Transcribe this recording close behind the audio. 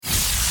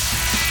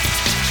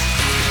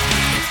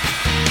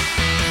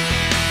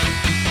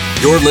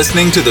You're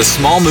listening to the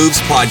Small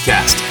Moves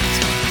Podcast.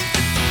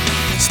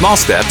 Small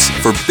steps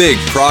for big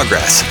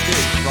progress.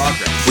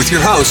 With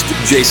your host,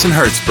 Jason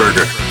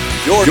Hertzberger.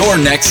 Your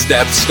next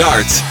step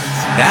starts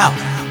now.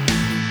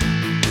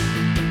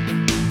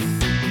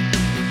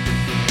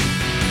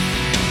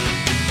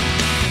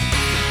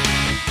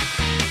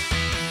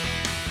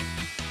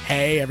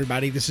 Hey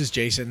everybody, this is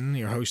Jason,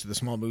 your host of the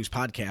Small Moves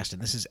Podcast,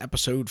 and this is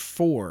episode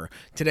 4.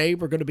 Today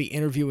we're going to be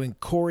interviewing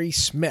Cory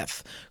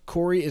Smith.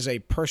 Cory is a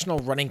personal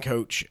running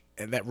coach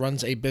that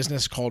runs a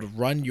business called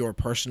Run Your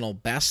Personal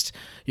Best.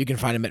 You can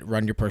find him at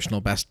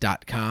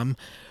runyourpersonalbest.com.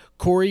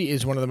 Cory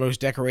is one of the most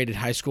decorated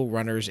high school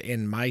runners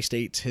in my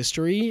state's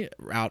history,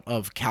 out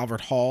of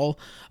Calvert Hall.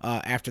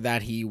 After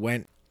that, he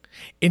went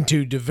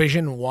into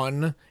Division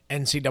I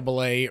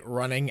NCAA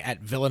running at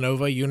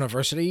Villanova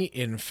University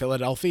in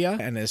Philadelphia,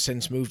 and has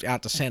since moved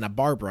out to Santa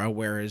Barbara,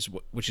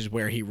 which is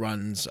where he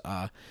runs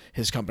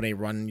his company,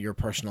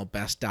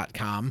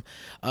 runyourpersonalbest.com.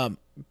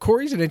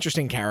 Cory's an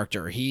interesting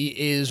character. He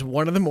is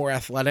one of the more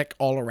athletic,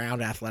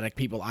 all-around athletic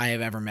people I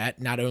have ever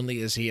met. Not only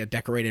is he a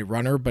decorated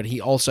runner, but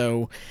he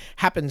also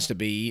happens to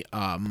be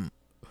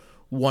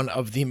one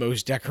of the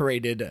most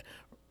decorated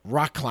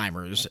rock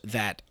climbers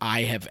that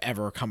I have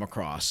ever come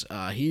across.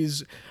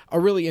 He's a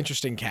really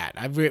interesting cat.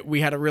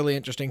 We had a really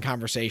interesting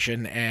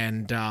conversation,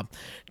 and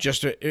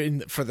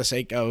for the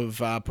sake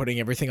of putting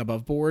everything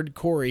above board,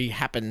 Cory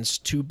happens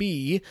to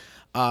be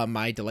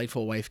my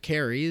delightful wife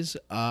Carrie's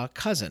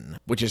cousin,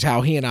 which is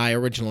how he and I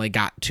originally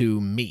got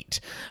to meet.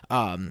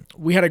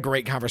 We had a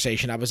great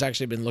conversation. I was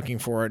actually been looking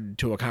forward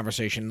to a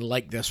conversation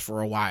like this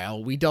for a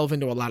while. We delve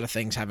into a lot of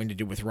things having to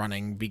do with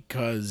running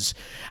because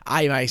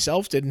I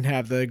myself didn't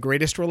have the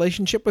greatest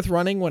relationship with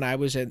running when I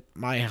was at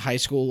my high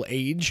school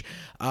age,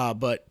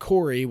 but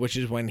Cory, which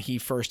is when he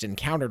first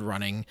encountered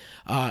running,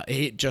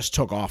 it just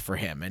took off for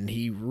him, and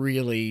he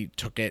really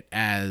took it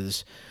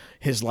as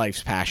his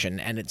life's passion,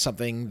 and it's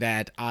something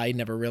that I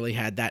never really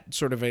had that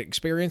sort of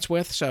experience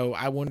with, so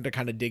I wanted to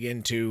kind of dig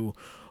into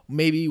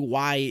maybe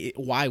why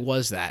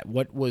was that?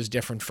 What was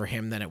different for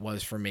him than it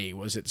was for me?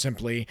 Was it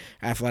simply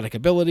athletic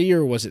ability,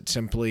 or was it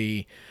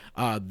simply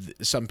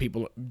some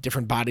people,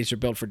 different bodies are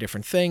built for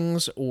different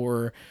things,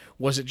 or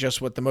was it just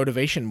what the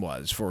motivation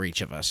was for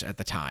each of us at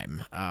the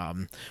time?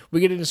 We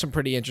get into some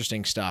pretty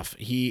interesting stuff.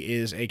 He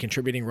is a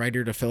contributing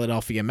writer to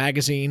Philadelphia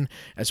Magazine,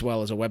 as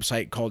well as a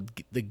website called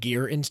The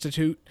Gear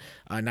Institute,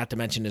 not to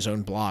mention his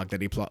own blog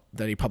that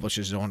he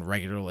publishes on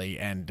regularly,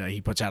 and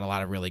he puts out a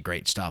lot of really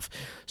great stuff.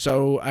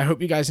 So I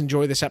hope you guys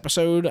enjoy this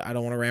episode. I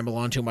don't want to ramble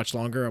on too much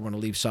longer. I want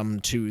to leave some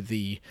to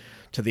the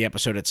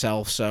episode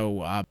itself.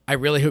 So I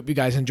really hope you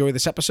guys enjoy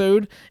this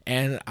episode,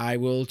 and I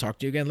will talk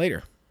to you again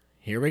later.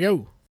 Here we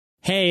go.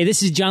 Hey,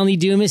 this is John Lee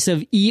Dumas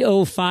of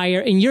EO Fire,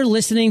 and you're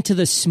listening to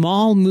the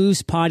Small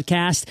Moves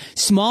Podcast,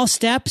 small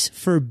steps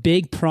for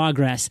big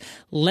progress.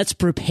 Let's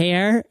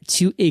prepare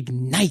to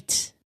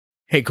ignite.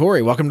 Hey,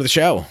 Cory, welcome to the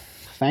show.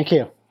 Thank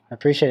you. I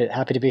appreciate it.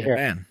 Happy to be here.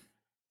 Man.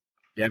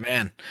 Yeah,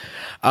 man.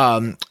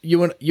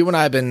 You and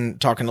I have been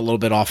talking a little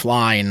bit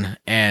offline,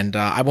 and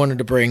I wanted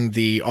to bring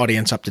the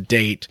audience up to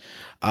date.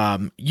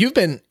 You've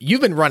been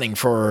running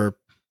for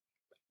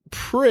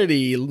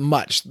pretty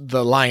much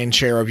the lion's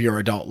share of your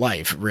adult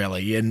life,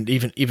 really, and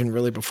even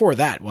really before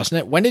that, wasn't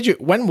it?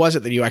 When was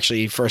it that you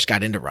actually first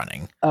got into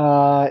running?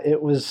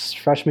 It was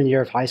freshman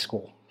year of high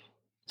school.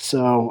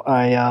 So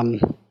I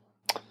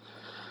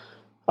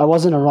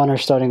wasn't a runner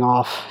starting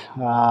off.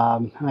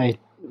 I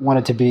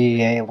wanted to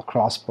be a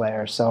lacrosse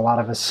player. So a lot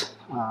of us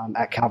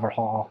at Calvert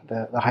Hall,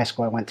 the high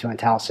school I went to in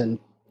Towson,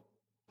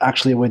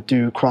 actually would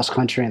do cross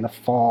country in the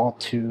fall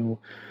to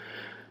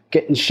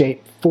get in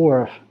shape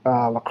for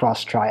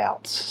lacrosse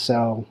tryouts.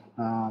 So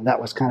that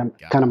was kind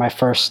of my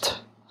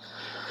first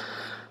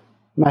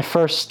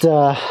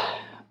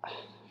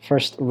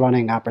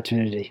running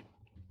opportunity.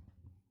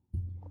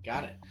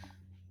 Got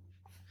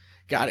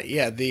it.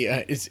 Yeah.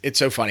 It's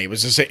so funny. It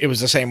was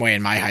the same way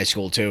in my high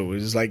school too. It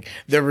was like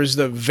there was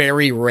the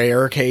very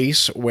rare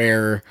case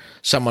where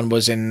someone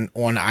was on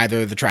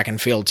either the track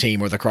and field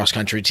team or the cross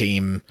country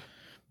team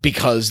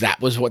because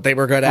that was what they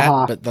were good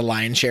at. But the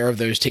lion's share of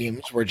those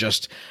teams were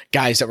just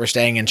guys that were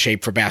staying in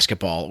shape for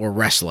basketball or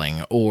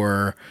wrestling,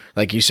 or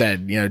like you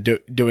said,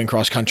 doing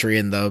cross country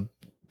in the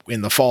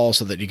fall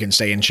so that you can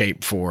stay in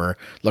shape for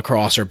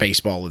lacrosse or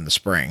baseball in the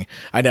spring.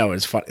 I know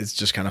it's fun. It's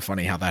just kind of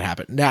funny how that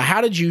happened. Now,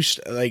 how did you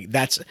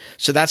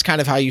that's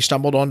kind of how you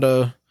stumbled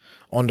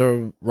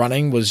onto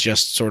running, was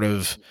just sort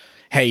of,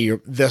 hey,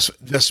 this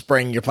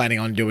spring you're planning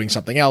on doing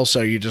something else,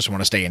 so you just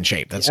want to stay in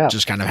shape. That's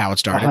just kind of how it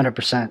started.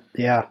 100%.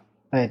 Yeah.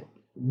 I had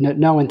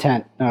no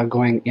intent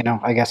going,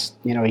 I guess,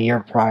 a year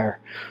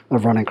prior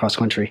of running cross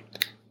country.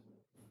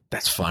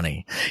 That's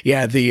funny.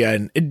 Yeah.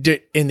 In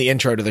the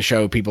intro to the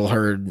show, people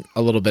heard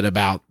a little bit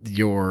about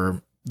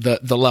the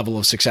level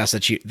of success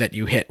that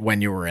you hit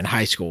when you were in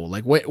high school.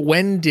 Like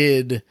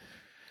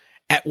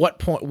at what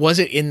point was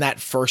it in that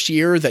first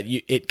year that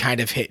it kind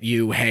of hit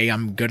you, hey,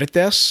 I'm good at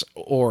this,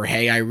 or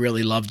hey, I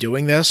really love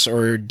doing this,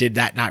 or did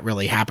that not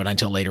really happen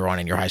until later on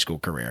in your high school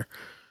career?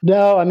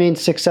 No, I mean,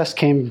 success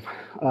came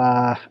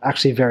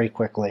actually very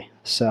quickly.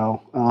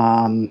 So,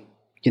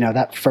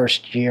 that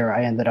first year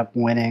I ended up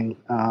winning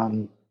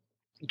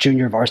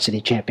junior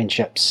varsity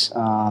championships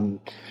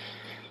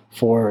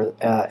for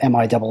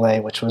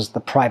MIAA, which was the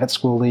private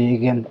school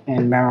league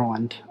in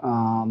Maryland.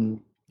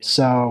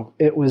 So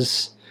it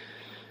was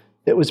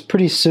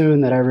pretty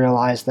soon that I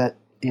realized that,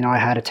 I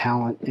had a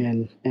talent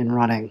in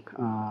running.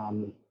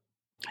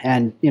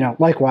 And,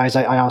 likewise,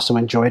 I also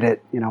enjoyed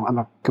it. I'm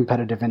a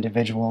competitive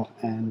individual,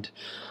 and,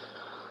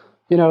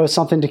 it's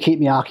something to keep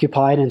me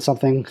occupied and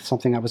something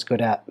I was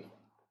good at.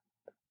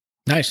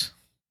 Nice.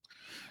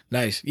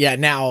 Yeah.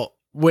 Now,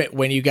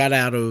 when you got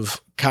out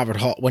of Calvert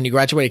Hall, when you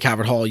graduated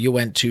Calvert Hall, you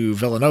went to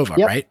Villanova,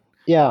 Yep. right?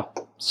 Yeah.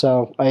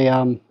 So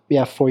I,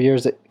 4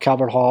 years at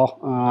Calvert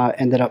Hall,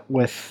 ended up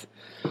with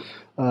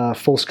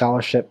full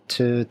scholarship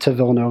to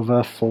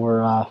Villanova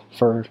for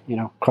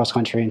cross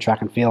country and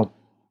track and field.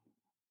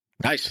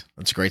 Nice.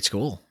 That's a great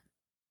school.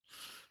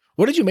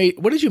 What did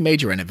you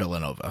major in at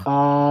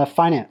Villanova?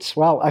 Finance.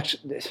 Well,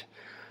 actually,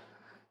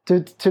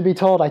 to be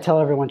told, I tell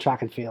everyone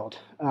track and field.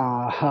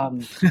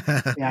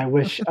 I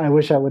wish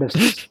I would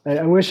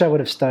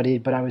have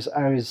studied, but I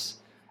was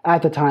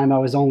at the time I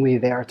was only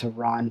there to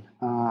run.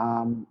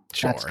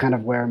 Sure. That's kind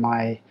of where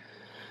my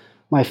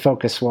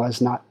focus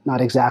was,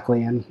 not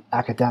exactly in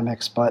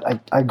academics,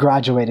 but I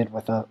graduated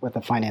with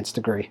a finance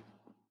degree.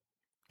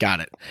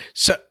 Got it.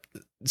 So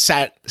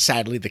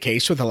sadly the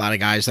case with a lot of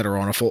guys that are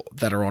on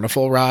a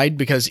full ride,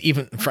 because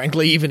even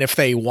if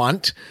they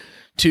want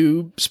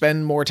to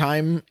spend more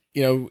time,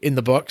 in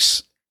the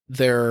books,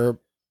 the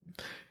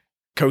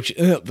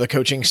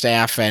coaching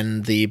staff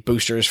and the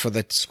boosters for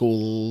the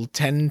school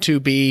tend to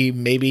be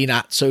maybe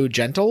not so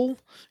gentle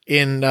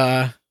in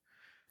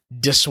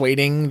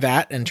dissuading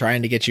that and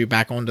trying to get you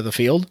back onto the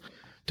field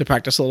to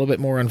practice a little bit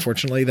more.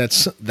 Unfortunately,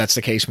 that's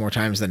the case more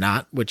times than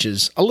not, which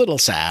is a little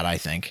sad, I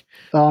think.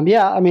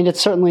 Yeah, I mean,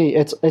 it's certainly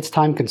it's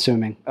time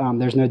consuming.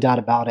 There's no doubt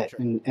about it. Sure.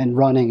 And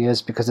running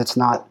is, because it's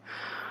not,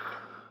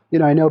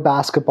 I know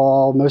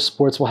basketball, most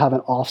sports will have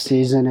an off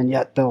season, and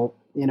yet they'll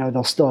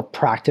still have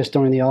practice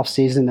during the off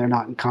season. They're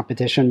not in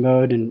competition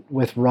mode. And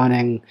with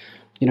running,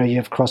 you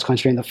have cross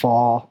country in the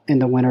fall, in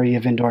the winter you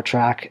have indoor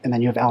track, and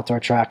then you have outdoor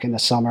track in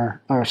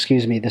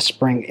the the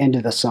spring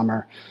into the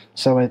summer.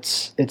 So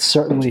it's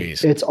certainly,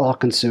 it's all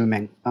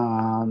consuming.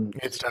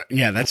 That's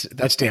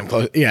damn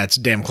close. Yeah. It's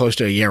damn close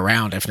to a year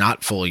round, if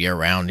not full year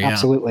round. Yeah.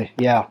 Absolutely.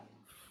 Yeah.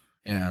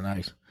 Yeah.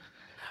 Nice.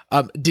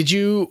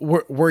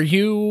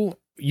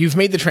 You've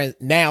made the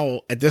now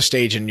at this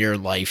stage in your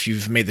life,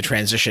 you've made the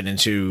transition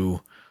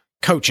into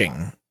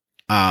coaching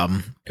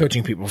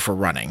people for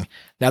running.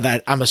 Now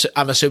that I'm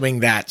assuming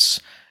that's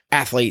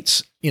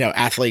athletes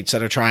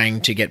that are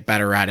trying to get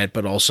better at it,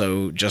 but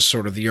also just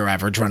sort of your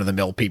average run of the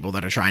mill people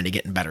that are trying to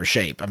get in better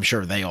shape. I'm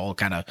sure they all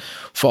kind of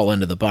fall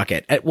into the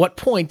bucket. At what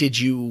point did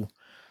you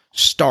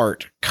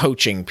start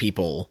coaching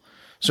people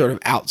sort of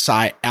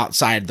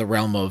outside the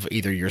realm of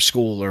either your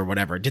school or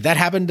whatever? Did that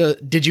happen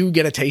did you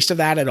get a taste of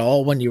that at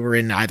all when you were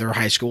in either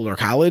high school or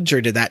college,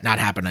 or did that not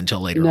happen until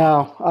later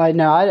on?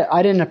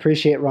 I didn't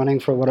appreciate running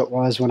for what it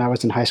was when I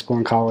was in high school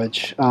and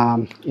college.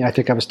 I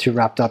think I was too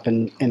wrapped up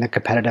in the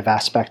competitive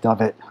aspect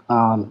of it.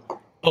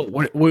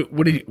 What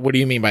do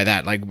you mean by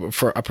that? Like,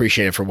 for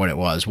appreciate it for what it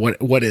was?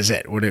 What is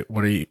it? What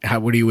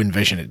do you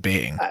envision it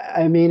being?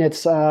 I mean,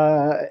 it's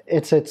a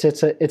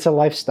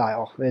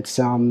lifestyle. It's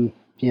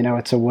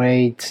it's a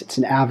way, it's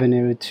an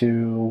avenue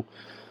to,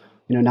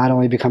 not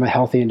only become a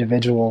healthy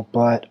individual,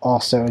 but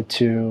also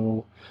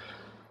to,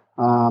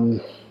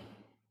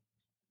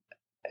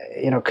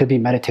 it could be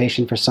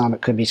meditation for some,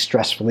 it could be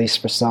stress release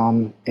for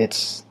some.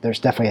 There's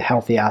definitely a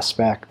healthy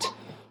aspect.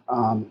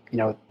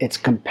 It's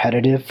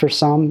competitive for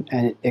some,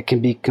 and it can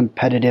be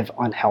competitive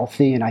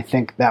unhealthy. And I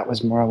think that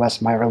was more or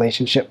less my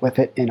relationship with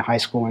it in high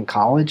school and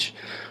college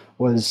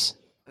was,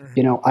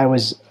 I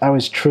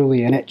was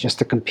truly in it just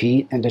to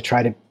compete and to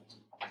try to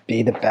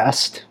be the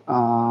best.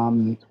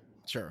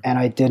 Sure. And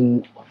I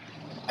didn't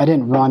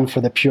run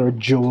for the pure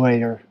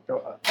joy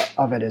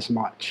of it as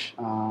much.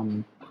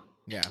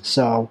 Yeah.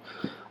 So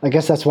I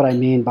guess that's what I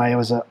mean by it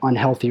was an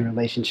unhealthy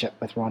relationship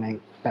with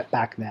running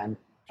back then,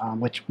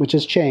 which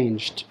has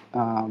changed,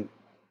 over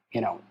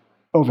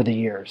the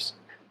years.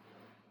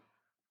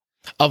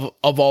 Of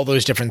all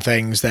those different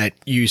things that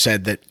you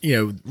said that,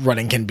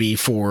 running can be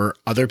for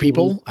other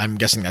people, mm-hmm. I'm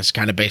guessing that's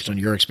kind of based on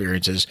your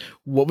experiences.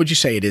 What would you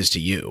say it is to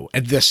you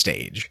at this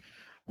stage?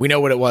 We know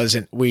what it was,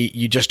 and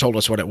you just told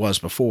us what it was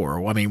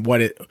before. I mean,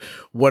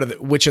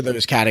 which of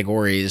those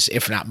categories,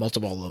 if not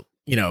multiple,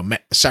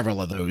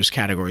 several of those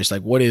categories,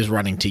 like what is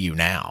running to you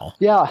now?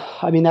 Yeah,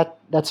 I mean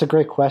that's a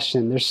great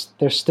question. There's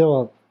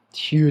still a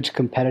huge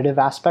competitive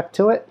aspect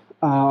to it.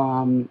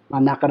 I'm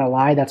not going to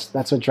lie. That's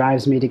what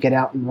drives me to get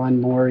out and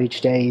run more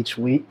each day, each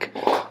week.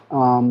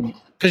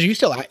 Because you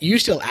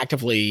still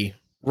actively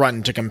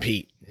run to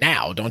compete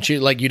now, don't you?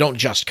 Like, you don't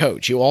just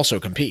coach, you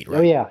also compete, right?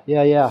 Oh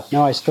yeah.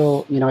 No, I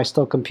still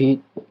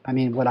compete. I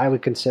mean, what I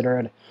would consider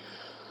at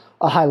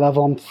a high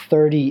level. I'm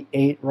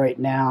 38 right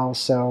now.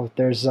 So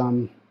there's,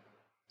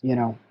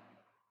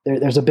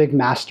 there's a big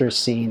masters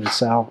scene.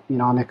 So,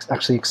 I'm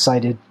actually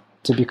excited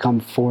to become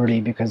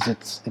 40 because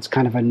it's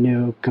kind of a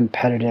new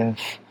competitive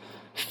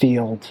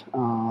field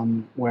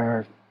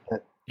where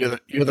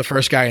You're the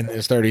first guy in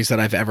his 30s that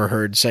I've ever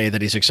heard say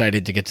that he's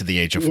excited to get to the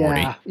age of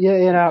 40.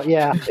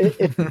 Yeah.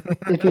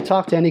 If you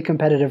talk to any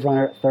competitive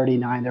runner at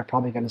 39, they're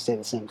probably going to say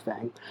the same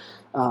thing.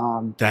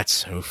 That's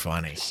so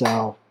funny.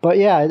 So, but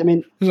yeah, I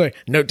mean, like,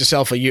 note to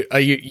self: a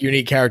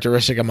unique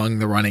characteristic among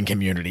the running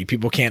community.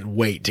 People can't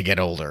wait to get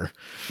older.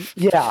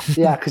 Yeah,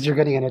 because you're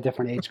getting in a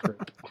different age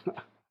group.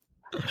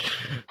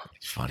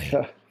 It's funny.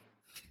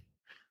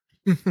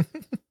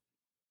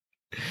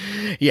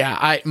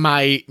 Yeah,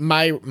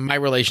 my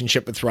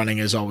relationship with running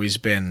has always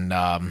been,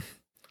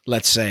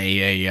 let's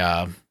say,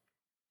 a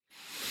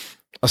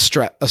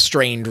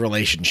strained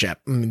relationship.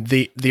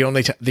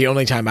 The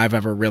only time I've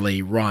ever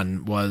really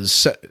run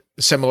was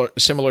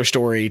similar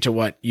story to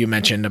what you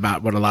mentioned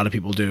about what a lot of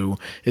people do,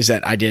 is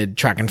that I did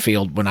track and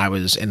field when I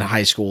was in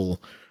high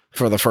school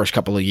for the first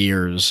couple of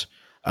years,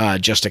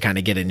 just to kind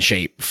of get in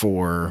shape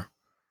for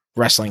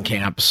wrestling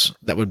camps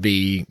that would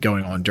be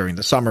going on during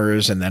the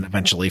summers, and then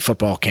eventually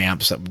football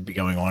camps that would be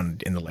going on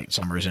in the late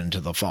summers into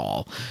the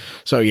fall.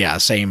 So yeah,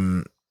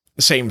 same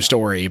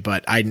story,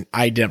 but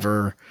I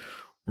never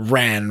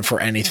ran for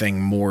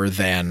anything more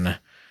than,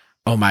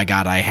 oh my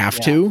God, I have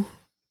to.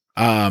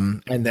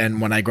 And then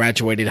when I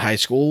graduated high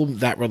school,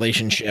 that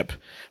relationship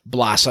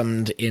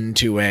blossomed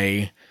into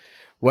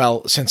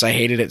well, since I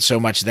hated it so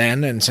much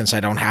then, and since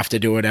I don't have to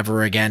do it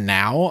ever again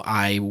now,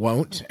 I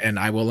won't, and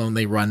I will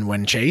only run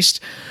when chased.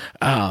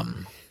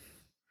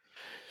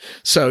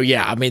 So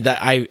yeah, I mean, that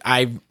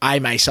I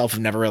myself have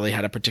never really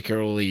had a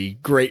particularly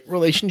great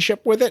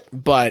relationship with it,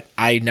 but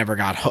I never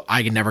got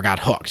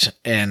hooked,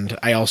 and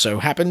I also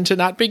happened to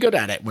not be good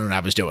at it when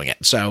I was doing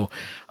it. So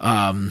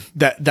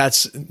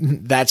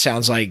that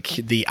sounds like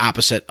the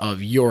opposite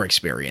of your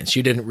experience.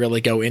 You didn't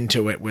really go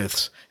into it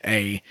with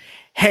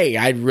hey,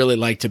 I'd really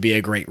like to be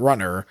a great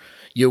runner.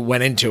 You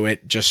went into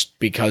it just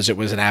because it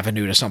was an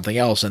avenue to something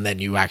else, and then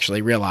you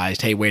actually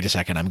realized, hey, wait a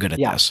second, I'm good at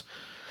this.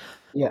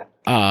 Yeah.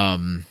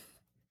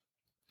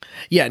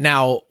 Yeah.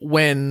 Now,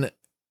 when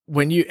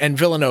you, and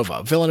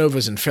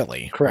Villanova's in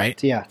Philly, correct,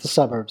 right? Yeah, the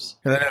suburbs.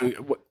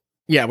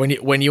 Yeah.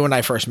 When you and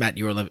I first met,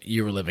 you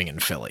were living in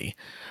Philly.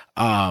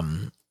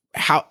 When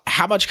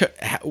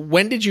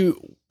did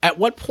you? At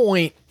what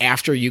point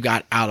after you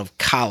got out of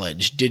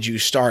college did you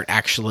start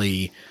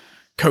actually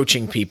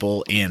coaching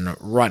people in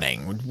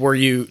running? Were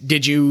you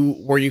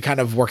kind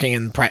of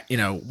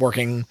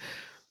working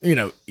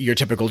your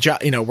typical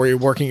job, were you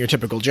working your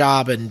typical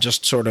job and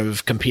just sort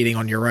of competing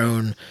on your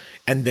own,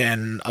 and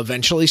then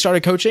eventually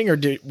started coaching, or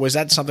was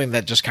that something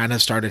that just kind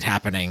of started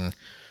happening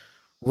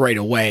right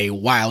away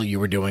while you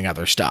were doing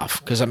other stuff?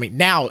 Because I mean,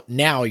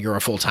 now you're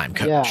a full-time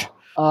coach.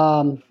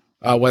 Yeah.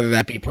 Whether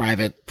that be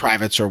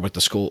privates or with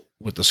the school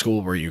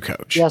where you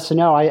coach. Yeah. So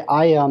no,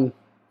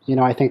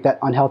 I think that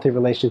unhealthy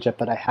relationship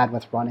that I had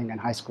with running in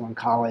high school and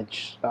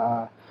college,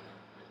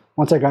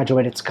 once I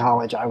graduated to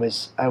college, I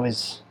was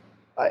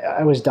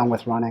done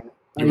with running.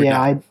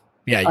 I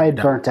had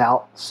burnt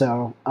out.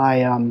 So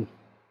I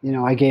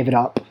gave it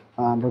up,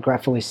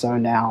 regretfully so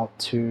now,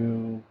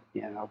 to,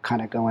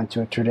 kind of go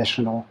into a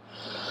traditional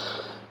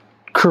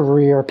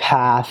career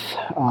path,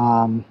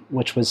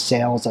 which was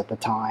sales at the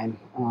time.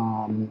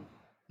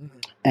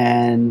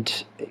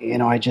 And,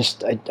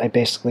 I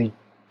basically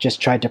just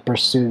tried to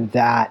pursue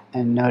that,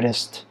 and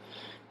noticed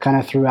kind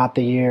of throughout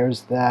the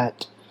years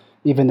that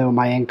even though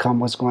my income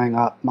was going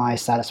up, my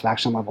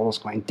satisfaction level was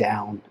going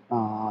down.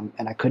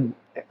 And I couldn't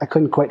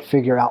quite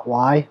figure out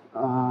why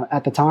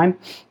at the time.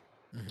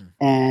 Mm-hmm.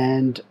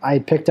 And I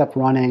picked up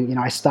running.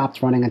 I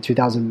stopped running in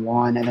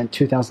 2001, and in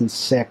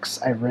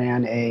 2006 I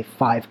ran a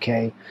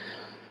 5K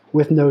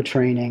with no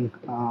training.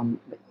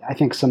 I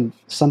think some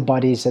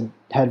buddies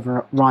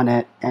had run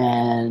it,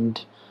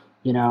 and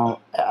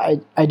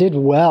I did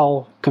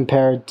well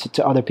compared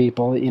to other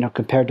people.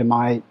 Compared to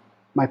my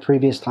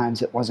previous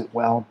times, it wasn't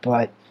well,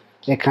 but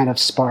it kind of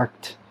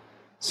sparked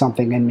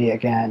something in me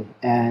again.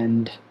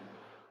 And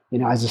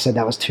as I said,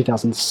 that was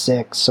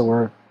 2006. So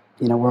we're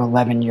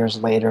 11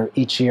 years later.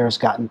 Each year has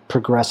gotten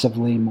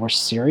progressively more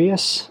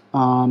serious.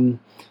 And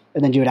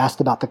then you had asked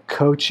about the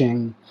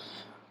coaching.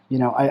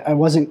 I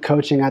wasn't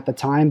coaching at the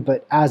time,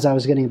 but as I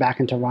was getting back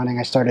into running,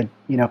 I started,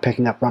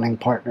 picking up running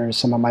partners,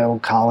 some of my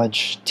old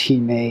college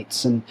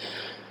teammates, and,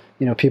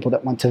 people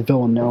that went to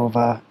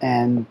Villanova.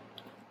 And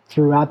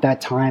throughout that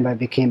time, I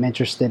became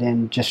interested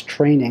in just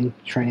training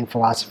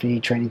philosophy,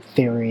 training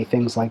theory,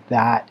 things like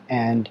that,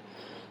 and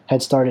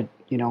had started,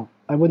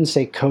 I wouldn't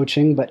say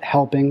coaching, but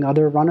helping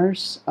other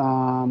runners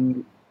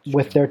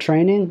with their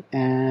training.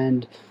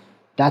 And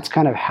that's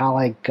kind of how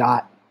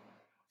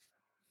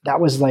that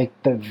was like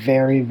the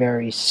very,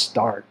 very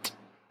start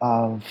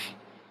of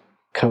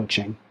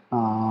coaching.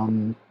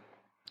 And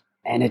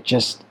it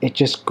just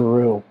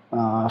grew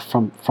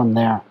from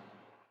there.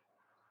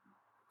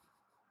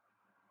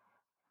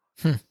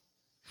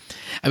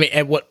 I mean,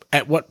 at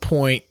what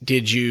point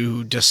did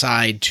you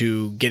decide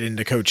to get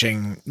into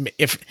coaching,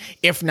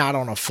 if not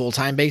on a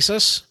full-time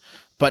basis,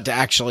 but to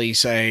actually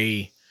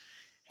say,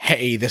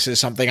 hey, this is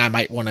something I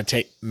might want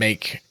to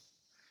make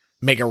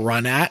a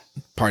run at?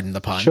 Pardon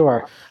the pun.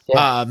 Sure.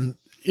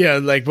 Yeah.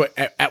 Like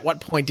at what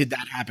point did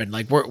that happen?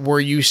 Like, were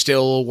you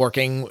still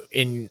working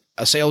in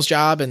a sales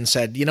job and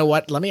said, you know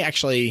what, let me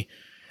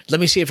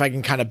see if I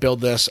can kind of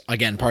build this,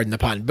 again, pardon the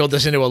pun, build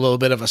this into a little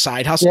bit of a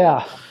side hustle?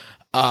 Yeah.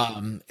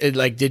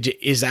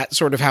 Is that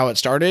sort of how it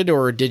started,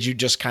 or did you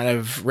just kind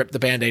of rip the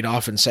Band-Aid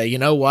off and say, you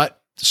know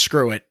what,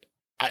 screw it.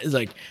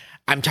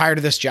 I'm tired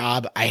of this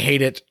job. I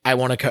hate it. I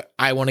want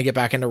to get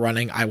back into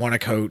running. I want to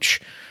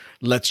coach.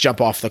 Let's jump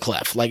off the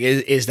cliff. Like,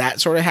 is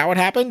that sort of how it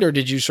happened, or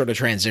did you sort of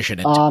transition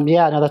it?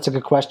 Yeah, no, that's a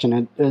good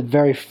question. A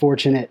very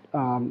fortunate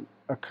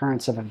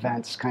occurrence of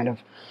events kind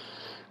of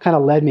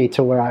led me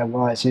to where I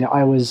was.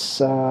 I was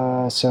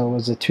so it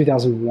was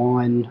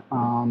 2001.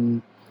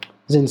 I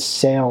was in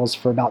sales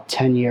for about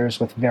 10 years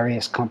with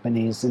various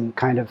companies, and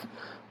kind of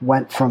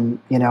went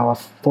from a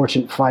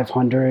Fortune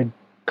 500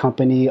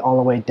 company all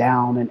the way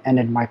down, and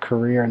ended my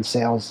career in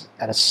sales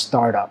at a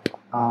startup.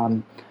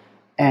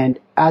 And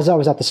as I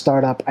was at the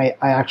startup, I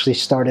actually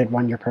started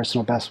Run Your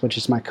Personal Best, which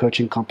is my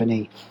coaching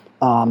company.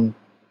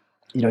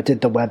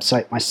 Did the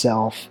website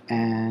myself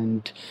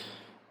and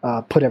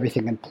put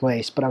everything in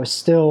place. But I was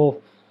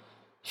still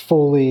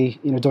fully,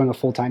 doing a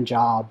full-time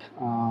job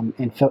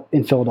in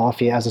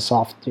Philadelphia as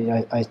I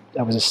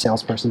was a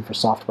salesperson for a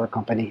software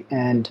company.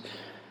 And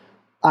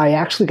I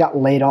actually got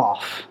laid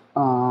off,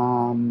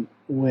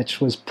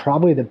 which was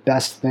probably the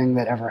best thing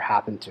that ever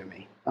happened to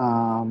me.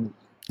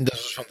 This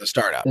was from the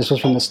startup. This was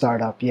from the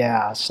startup,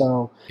 yeah.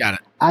 So got it.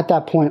 At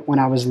that point, when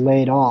I was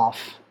laid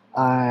off,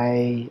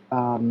 my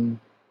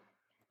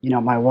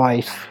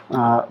wife,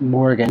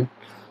 Morgan,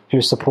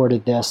 who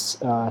supported this,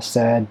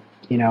 said,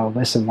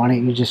 listen, why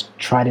don't you just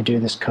try to do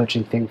this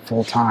coaching thing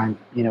full time?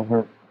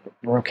 We're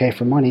okay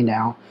for money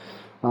now.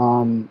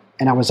 And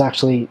I was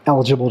actually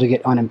eligible to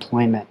get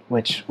unemployment,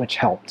 which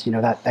helped.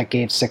 That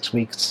gave 6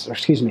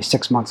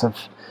 months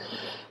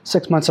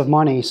of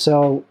money.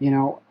 So,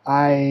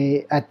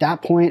 at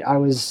that point I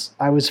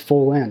was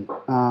full in.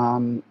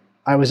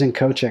 I was in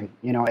coaching.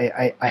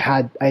 I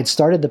had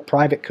started the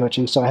private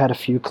coaching, so I had a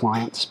few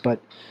clients,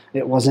 but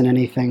it wasn't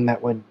anything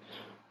that would,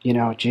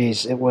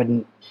 it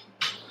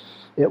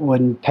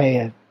wouldn't pay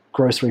a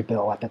grocery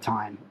bill at the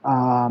time.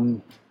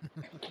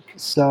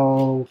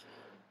 So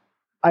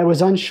I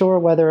was unsure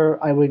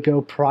whether I would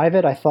go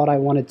private. I thought I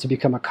wanted to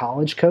become a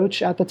college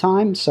coach at the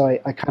time. So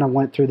I kind of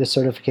went through the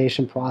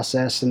certification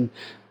process, and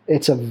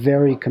it's a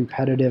very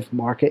competitive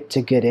market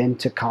to get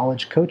into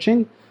college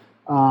coaching.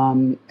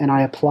 And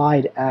I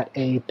applied at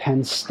a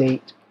Penn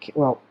State.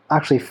 Well,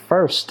 actually,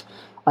 first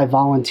I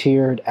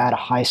volunteered at a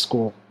high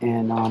school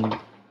in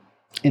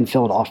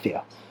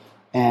Philadelphia,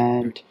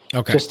 and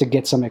just to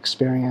get some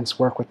experience,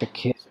 work with the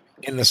kids.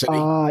 In the city?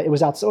 It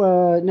was out.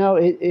 No,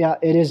 it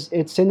is.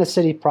 It's in the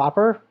city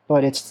proper,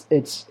 but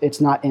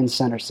it's not in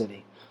Center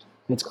City.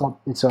 It's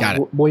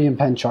a William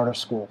Penn Charter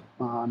School.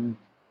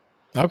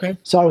 Okay.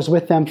 So I was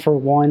with them for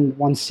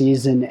one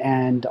season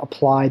and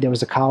applied. There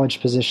was a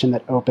college position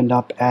that opened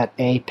up at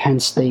a Penn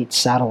State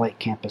satellite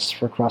campus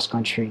for cross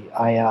country.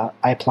 I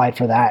applied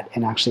for that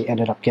and actually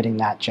ended up getting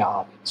that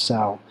job.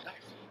 So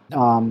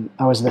I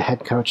was the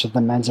head coach of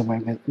the men's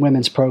and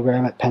women's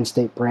program at Penn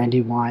State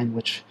Brandywine,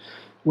 which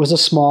was a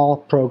small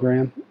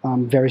program,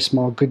 very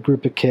small, good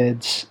group of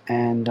kids,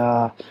 and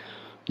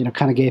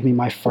kind of gave me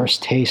my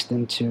first taste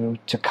into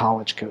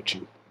college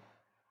coaching.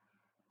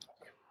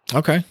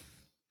 Okay.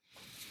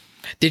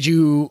 Did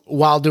you,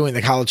 while doing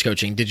the college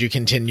coaching, did you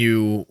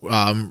continue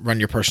Run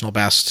Your Personal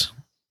Best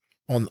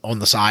on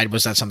the side?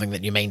 Was that something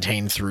that you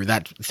maintained through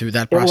that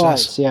process? It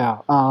was, yeah.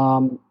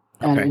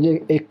 And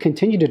it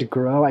continued to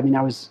grow. I mean,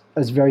 I was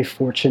very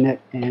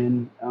fortunate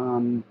in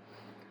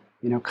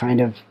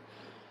kind of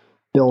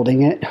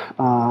building it.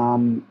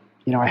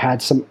 I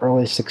had some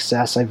early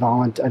success. I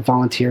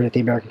volunteered at the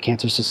American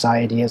Cancer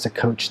Society as a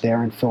coach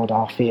there in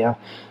Philadelphia,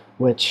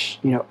 which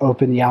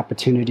opened the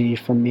opportunity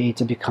for me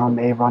to become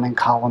a running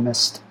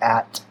columnist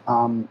at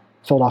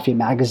Philadelphia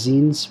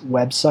Magazine's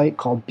website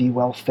called Be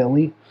Well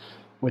Philly,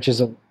 which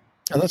is a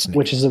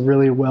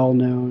really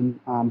well-known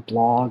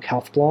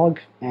health blog.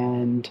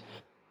 And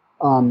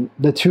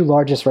the two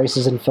largest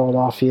races in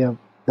Philadelphia,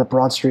 the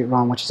Broad Street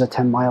Run, which is a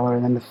 10-miler,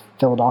 and then the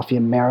Philadelphia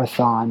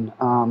Marathon,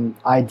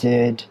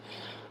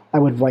 I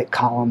would write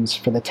columns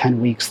for the 10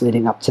 weeks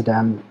leading up to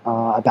them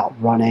about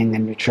running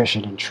and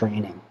nutrition and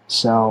training.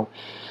 So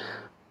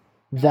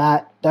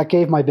that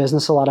gave my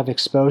business a lot of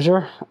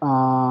exposure,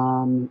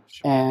 and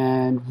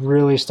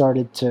really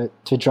started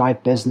to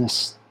drive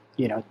business,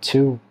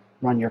 to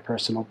Run Your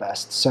Personal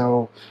Best.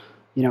 So,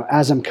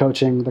 as I'm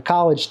coaching the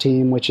college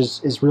team, which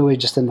is really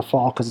just in the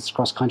fall because it's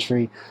cross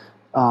country,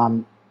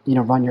 Run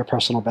Your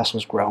Personal Best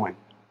was growing.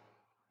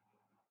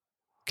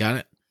 Got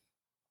it.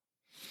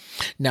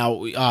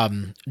 Now,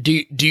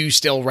 do you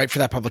still write for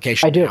that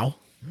publication? I do. Now?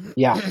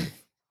 Yeah.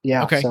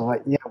 Yeah. Okay. So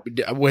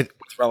with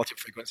relative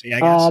frequency, I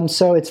guess.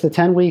 So it's the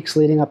 10 weeks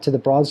leading up to the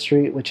Broad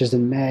Street, which is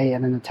in May,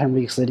 and then the 10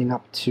 weeks leading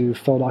up to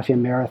Philadelphia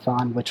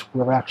Marathon, which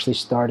we're actually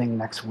starting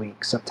next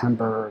week.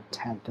 September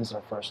 10th is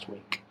our first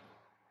week.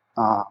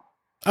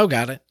 Oh,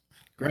 got it.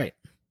 Great.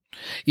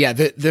 Yeah,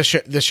 this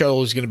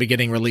show is going to be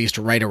getting released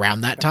right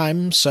around that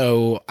time,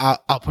 so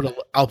I'll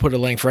put a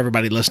link for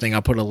everybody listening.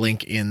 I'll put a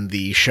link in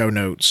the show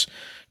notes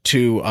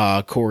to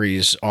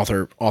Cory's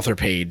author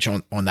page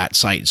on that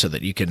site, so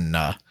that you can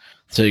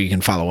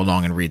follow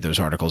along and read those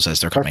articles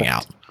as they're coming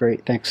out.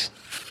 Great, thanks.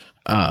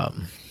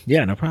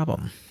 Yeah, no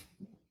problem.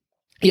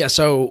 Yeah,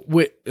 so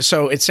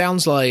it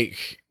sounds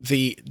like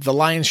the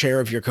lion's share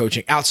of your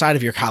coaching outside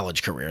of your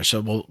college career.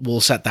 So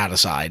we'll set that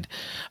aside.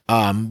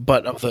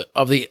 But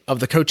of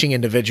the coaching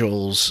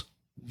individuals,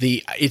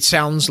 it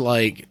sounds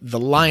like the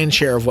lion's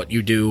share of what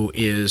you do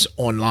is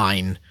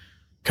online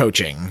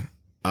coaching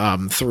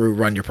through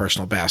Run Your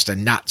Personal Best,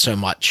 and not so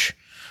much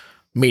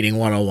meeting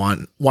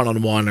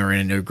one-on-one or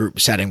in a group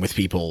setting with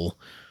people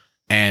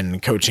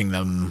and coaching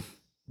them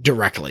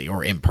directly,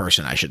 or in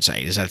person, I should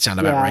say. Does that sound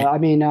about right? I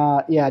mean,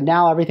 now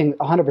everything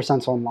 100%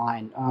 is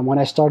online. When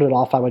I started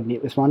off, I would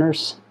meet with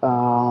runners.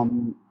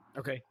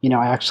 Okay.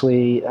 I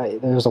actually,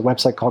 there's a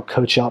website called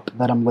Coach Up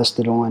that I'm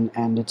listed on,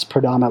 and it's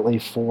predominantly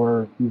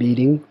for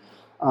meeting.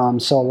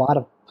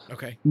 So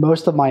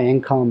most of my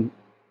income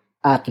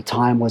at the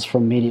time was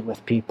from meeting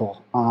with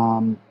people.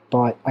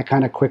 But I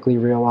kind of quickly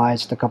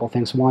realized a couple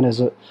things. One is,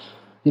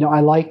 I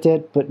liked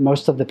it, but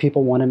most of the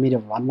people wanted me to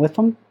run with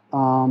them.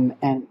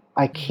 And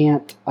I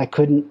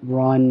couldn't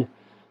run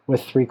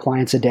with 3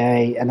 clients a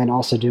day and then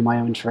also do my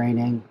own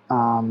training.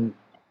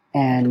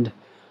 And,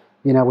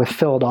 with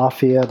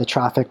Philadelphia, the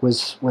traffic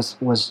was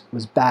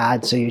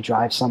bad. So you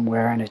drive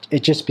somewhere and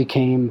it just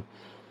became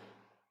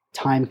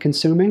time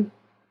consuming.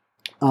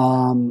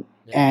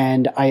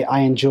 And I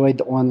enjoyed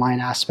the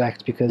online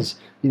aspect because,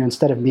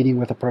 instead of meeting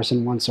with a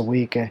person once a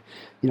week,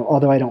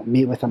 although I don't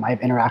meet with them, I have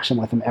interaction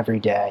with them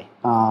every day.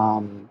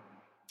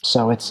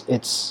 So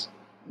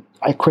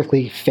I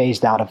quickly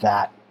phased out of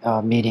that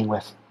meeting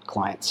with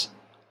clients.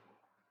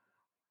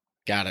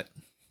 Got it.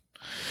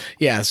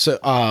 Yeah. So,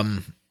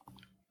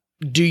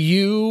 do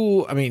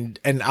you,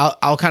 and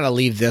I'll kind of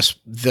leave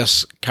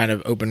this kind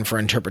of open for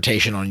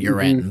interpretation on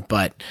your end,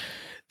 but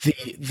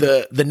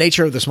the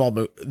nature of the Small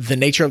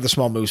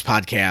Moves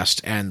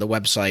podcast and the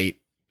website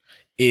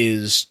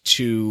is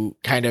to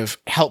kind of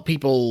help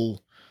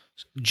people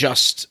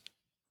just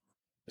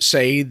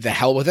say the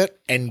hell with it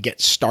and get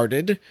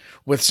started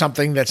with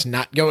something that's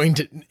not going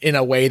to, in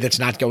a way that's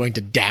not going to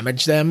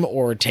damage them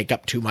or take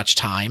up too much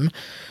time.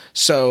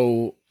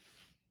 So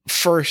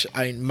first,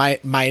 my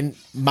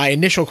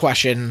initial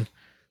question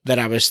that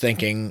I was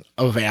thinking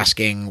of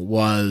asking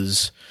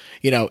was,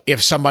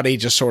 if somebody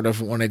just sort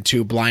of wanted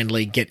to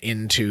blindly get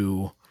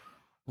into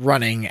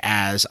running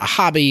as a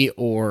hobby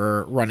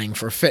or running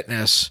for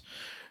fitness,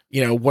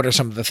 what are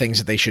some of the things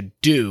that they should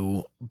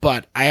do?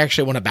 But I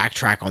actually want to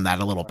backtrack on that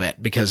a little bit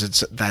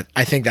because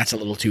I think that's a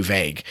little too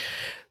vague.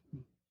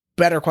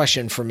 Better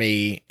question for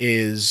me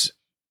is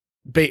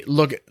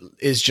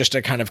just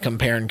to kind of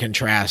compare and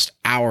contrast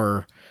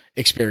our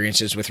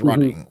experiences with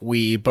running.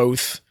 We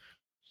both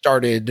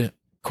started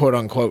quote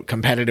unquote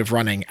competitive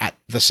running at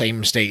the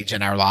same stage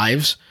in our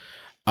lives.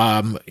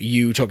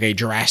 You took a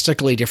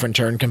drastically different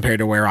turn compared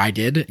to where I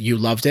did. You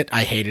loved it.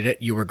 I hated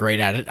it. You were great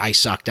at it. I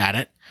sucked at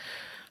it.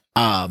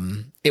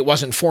 It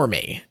wasn't for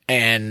me.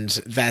 And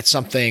that's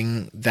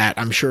something that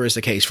I'm sure is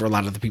the case for a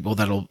lot of the people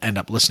that'll end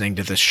up listening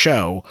to this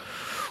show.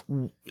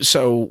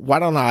 So why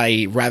don't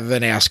I, rather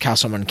than ask how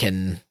someone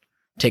can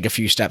take a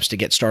few steps to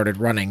get started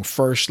running,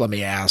 first let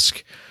me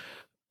ask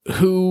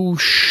who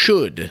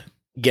should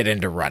get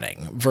into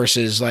running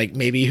versus like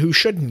maybe who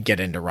shouldn't get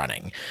into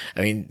running.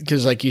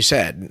 Because like you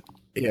said,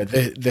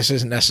 this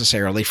isn't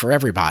necessarily for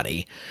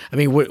everybody.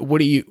 What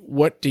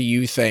do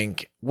you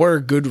think were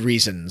good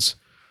reasons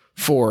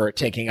for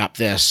taking up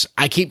this?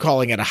 I keep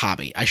calling it a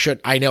hobby.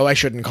 I know I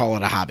shouldn't call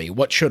it a hobby.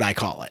 What should I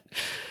call it?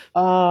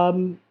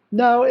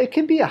 No, it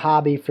can be a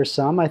hobby for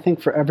some. I think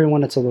for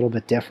everyone, it's a little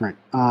bit different.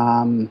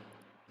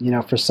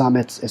 For some,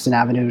 it's an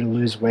avenue to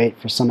lose weight.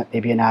 For some, it may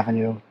be an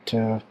avenue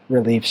to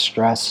relieve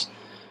stress.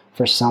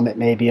 For some, it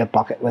may be a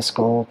bucket list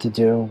goal to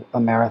do a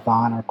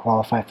marathon or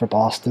qualify for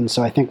Boston.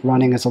 So I think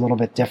running is a little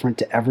bit different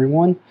to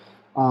everyone.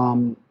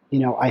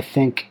 I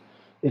think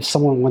if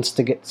someone wants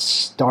to get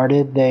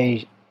started,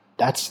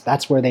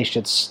 that's where they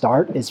should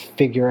start, is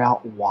figure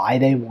out why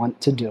they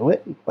want to do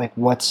it. Like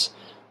what's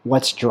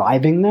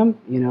driving them?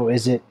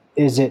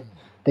 Is it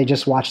they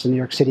just watched the New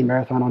York City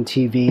Marathon on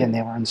TV and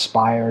they were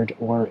inspired,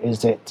 or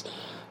is it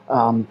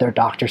their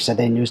doctor said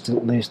they needs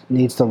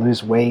to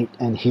lose weight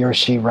and he or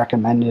she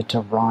recommended to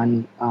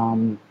run?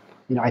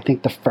 I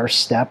think the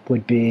first step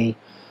would be,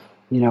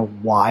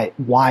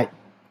 why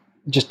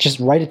just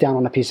write it down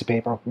on a piece of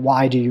paper.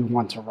 Why do you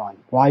want to run?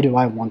 Why do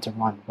I want to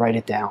run? Write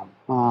it down.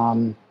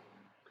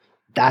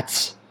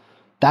 That's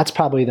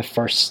probably the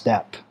first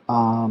step.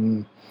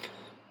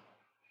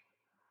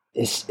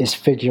 Is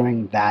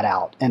figuring that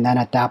out, and then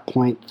at that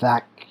point,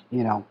 that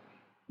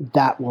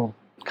will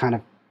kind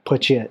of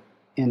put you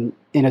in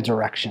a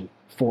direction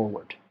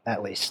forward,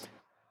 at least.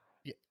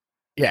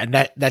 Yeah,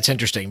 and that's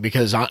interesting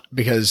because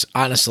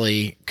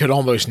honestly, could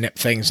almost nip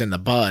things in the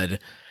bud.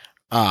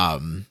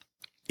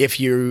 if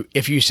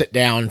you sit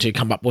down to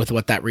come up with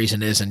what that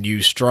reason is and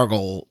you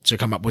struggle to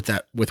come up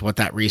with what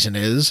that reason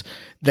is,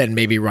 then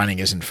maybe running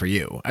isn't for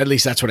you. At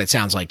least that's what it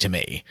sounds like to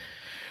me.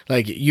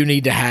 Like you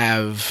need to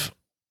have,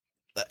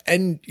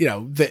 and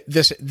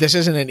this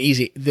isn't an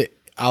easy.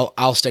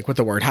 I'll stick with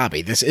the word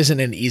hobby. This isn't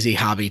an easy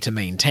hobby to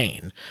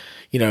maintain.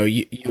 You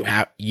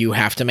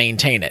have to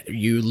maintain it.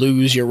 You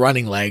lose your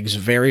running legs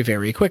very,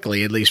 very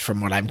quickly, at least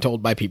from what I'm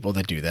told by people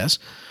that do this.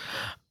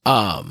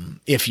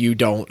 If you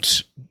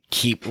don't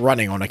keep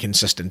running on a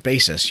consistent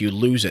basis, you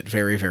lose it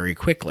very, very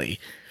quickly.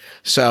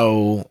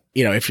 So,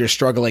 if you're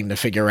struggling to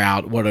figure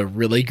out what a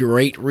really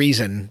great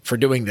reason for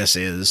doing this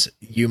is,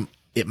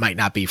 it might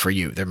not be for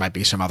you. There might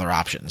be some other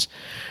options.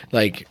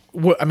 Like,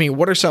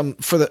 what are some,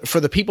 for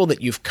the people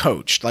that you've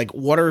coached, like,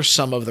 what are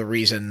some of the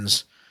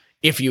reasons,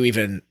 if you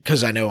even,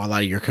 because I know a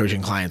lot of your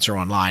coaching clients are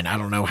online. I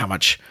don't know how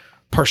much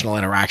personal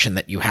interaction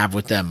that you have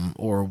with them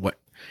or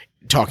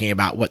talking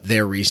about what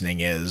their reasoning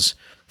is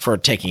for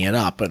taking it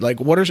up. But like,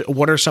 what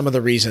are some of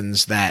the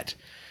reasons that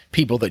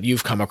people that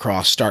you've come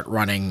across start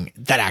running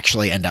that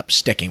actually end up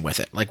sticking with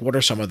it? Like, what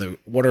are some of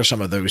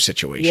those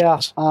situations? Yeah.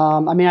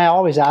 I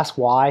always ask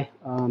why.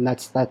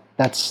 That's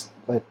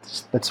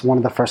one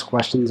of the first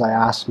questions I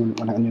ask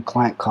when a new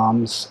client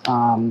comes.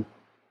 In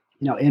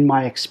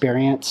my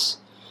experience,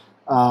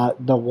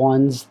 the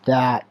ones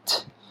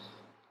that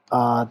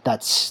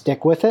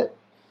stick with it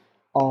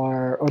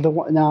now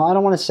I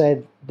don't want to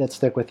say that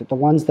stick with it. The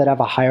ones that have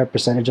a higher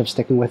percentage of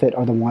sticking with it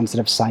are the ones that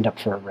have signed up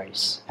for a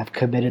race, have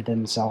committed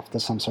themselves to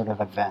some sort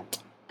of event.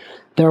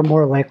 They're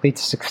more likely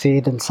to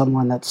succeed than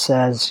someone that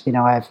says,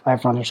 I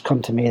have runners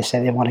come to me and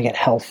say they want to get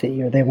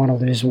healthy or they want to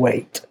lose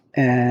weight.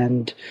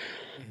 And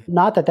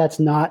not that that's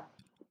not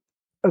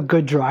a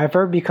good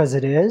driver, because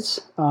it is.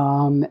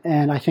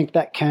 And I think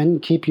that can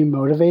keep you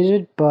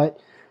motivated, but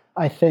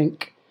I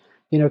think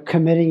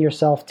committing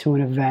yourself to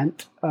an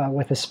event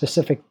with a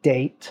specific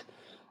date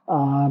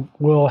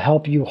will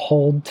help you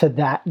hold to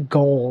that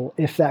goal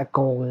if that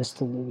goal is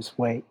to lose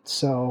weight.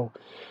 So,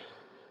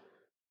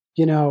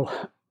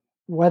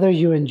 whether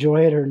you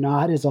enjoy it or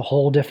not is a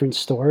whole different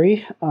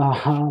story.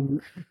 I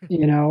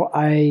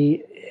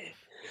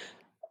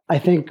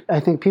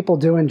think people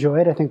do enjoy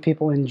it. I think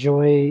people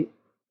enjoy,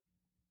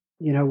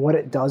 what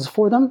it does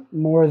for them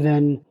more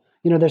than,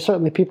 there's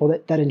certainly people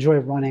that enjoy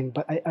running,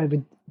 but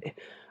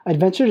I'd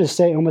venture to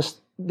say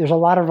there's a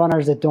lot of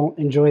runners that don't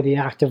enjoy the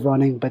act of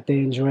running, but they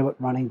enjoy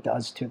what running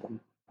does to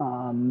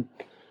them.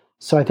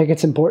 So I think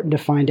it's important to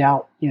find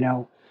out,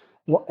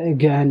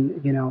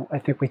 again, I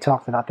think we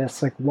talked about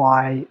this, like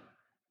why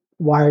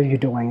are you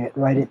doing it?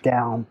 Write it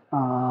down.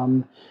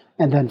 And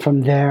then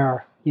from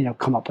there,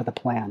 come up with a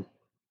plan.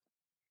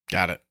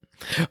 Got it.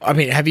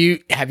 Have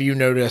you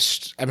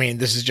noticed,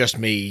 this is just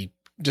me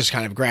just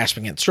kind of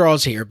grasping at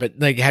straws here, but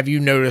like, have you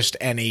noticed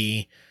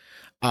any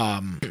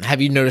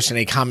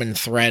common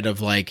thread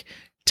of like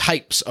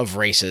types of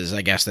races,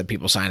 I guess, that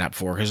people sign up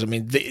for? Because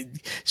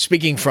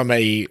speaking from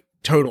a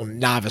total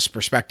novice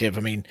perspective,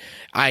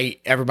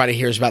 everybody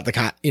hears about there's a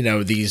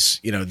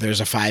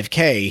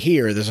 5K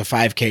here, there's a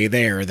 5K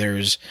there,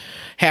 there's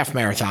half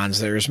marathons,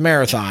 there's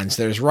marathons,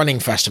 there's running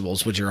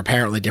festivals, which are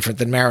apparently different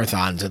than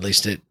marathons. At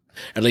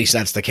least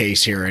that's the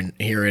case here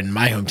in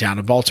my hometown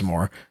of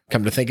Baltimore.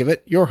 Come to think of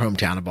it, your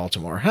hometown of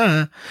Baltimore,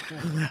 huh?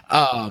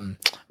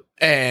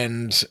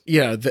 And,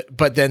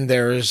 but then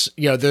there's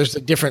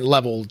the different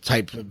level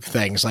type of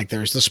things. Like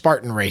there's the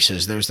Spartan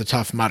races, there's the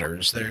Tough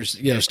Mudders, there's,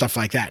 stuff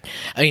like that.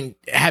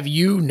 Have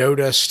you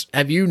noticed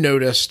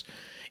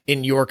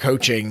in your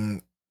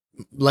coaching,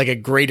 like a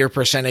greater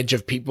percentage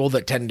of people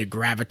that tend to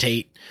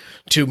gravitate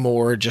to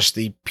more just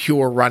the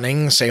pure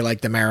running, say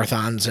like the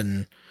marathons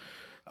and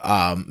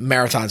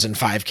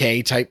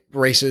 5K type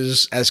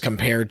races as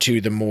compared to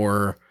the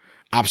more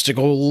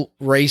obstacle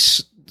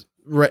race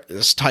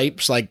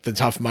types like the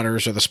Tough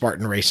Mudders or the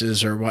Spartan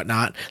races or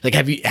whatnot? Like,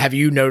 have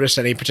you noticed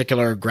any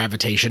particular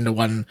gravitation to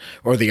one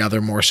or the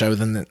other more so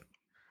than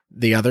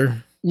the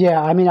other?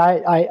 Yeah.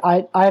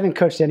 I haven't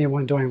coached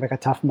anyone doing like a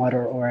Tough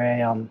Mudder or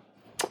an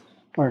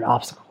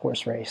obstacle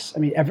course race.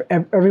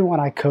 Everyone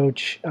I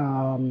coach,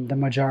 the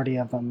majority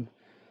of them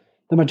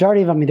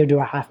either do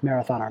a half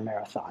marathon or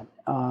marathon.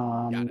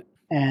 Got it.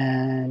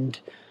 And,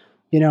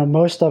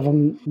 most of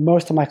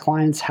my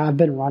clients have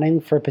been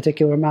running for a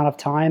particular amount of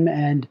time,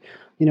 and,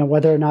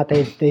 whether or not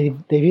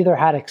they've either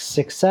had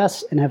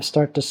success and have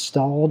started to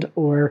stalled,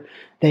 or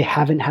they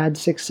haven't had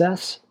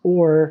success,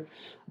 or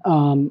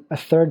a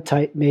third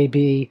type may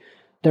be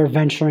they're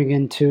venturing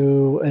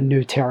into a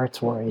new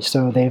territory.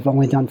 So they've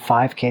only done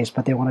 5Ks,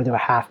 but they want to do a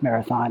half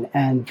marathon,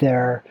 and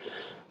they're,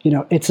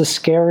 it's a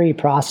scary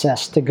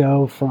process to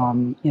go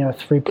from,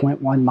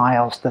 3.1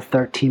 miles to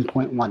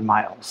 13.1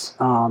 miles.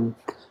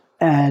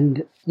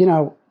 And,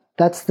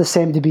 that's the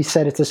same to be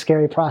said. It's a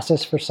scary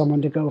process for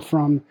someone to go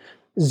from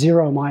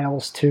 0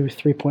 miles to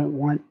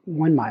 3.1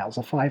 miles,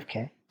 a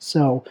 5K.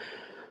 So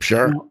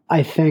sure.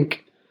 I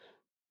think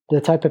the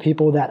type of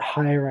people that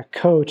hire a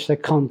coach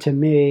that come to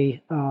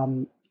me,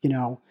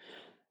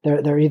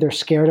 they're either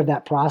scared of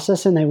that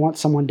process and they want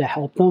someone to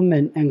help them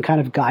and kind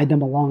of guide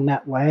them along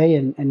that way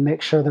and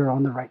make sure they're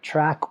on the right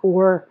track,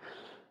 or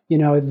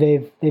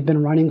they've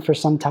been running for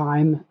some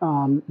time.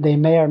 They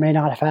may or may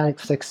not have had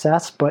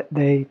success, but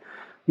they're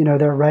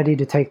ready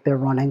to take their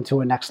running to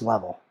a next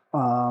level.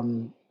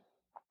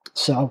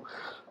 So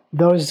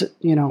those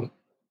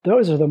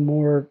are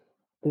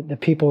the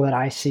people that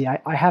I see.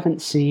 I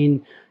haven't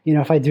seen,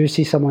 if I do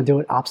see someone do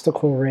an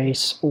obstacle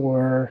race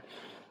or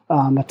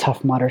a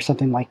Tough Mud or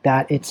something like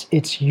that,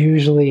 it's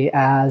usually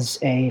as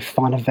a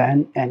fun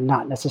event and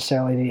not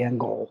necessarily the end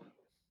goal.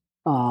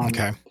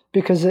 Okay.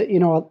 Because a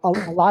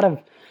lot of,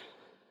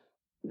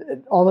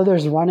 although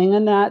there's running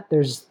in that,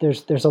 there's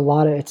a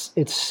lot of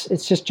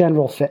it's just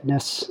general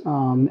fitness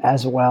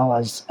as well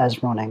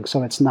as running.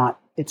 So it's not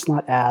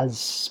as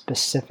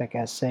specific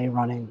as, say,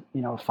 running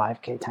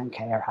 5K,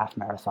 10K, or half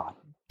marathon.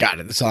 Got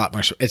it. It's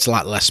a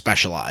lot less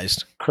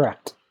specialized.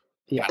 Correct.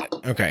 Yeah. Got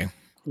it. Okay.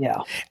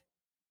 Yeah.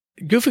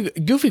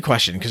 Goofy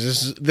question,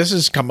 because this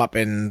has come up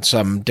in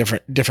some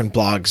different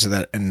blogs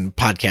and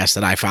podcasts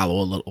that I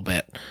follow a little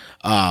bit.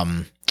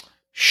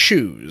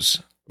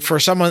 Shoes for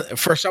someone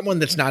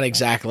that's not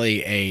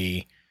exactly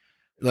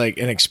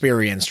an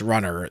experienced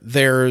runner.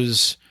 There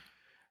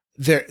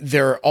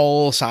are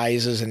all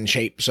sizes and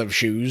shapes of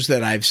shoes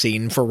that I've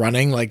seen for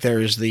running. Like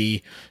there's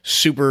the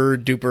super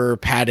duper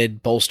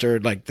padded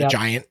bolstered, like the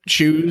giant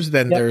shoes.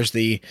 Then there's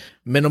the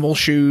minimal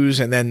shoes.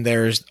 And then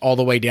there's all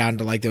the way down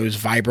to like those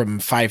Vibram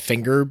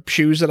 5-finger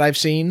shoes that I've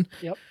seen.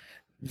 Yep.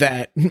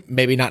 That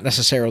maybe not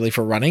necessarily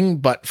for running,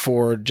 but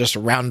for just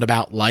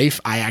roundabout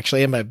life, I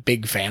actually am a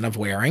big fan of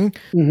wearing.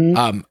 Mm-hmm.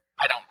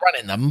 I don't run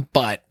in them,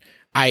 but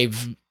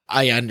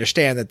I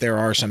understand that there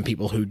are some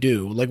people who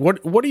do. Like,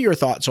 what are your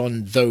thoughts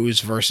on those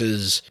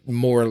versus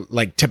more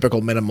like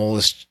typical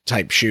minimalist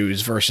type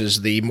shoes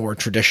versus the more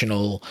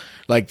traditional,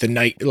 like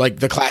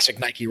the classic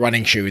Nike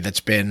running shoe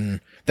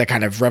that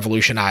kind of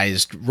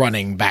revolutionized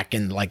running back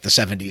in like the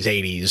 70s,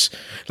 80s,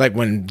 like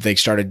when they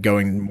started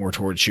going more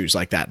towards shoes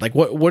like that? Like,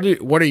 what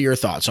are your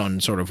thoughts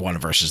on sort of one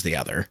versus the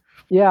other?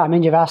 Yeah, I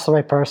mean, you've asked the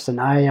right person.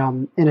 I,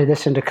 in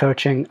addition to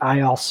coaching,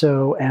 I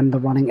also am the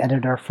running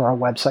editor for a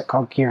website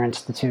called Gear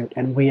Institute.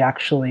 And we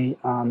actually,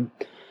 one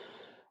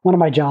of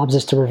my jobs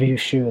is to review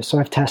shoes. So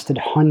I've tested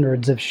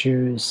hundreds of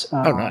shoes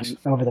nice.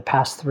 Over the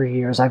past 3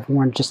 years. I've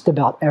worn just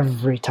about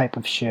every type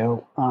of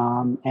shoe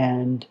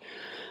and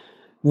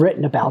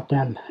written about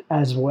them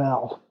as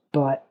well.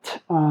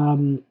 But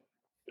so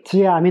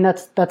yeah, I mean,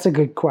 that's a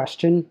good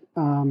question.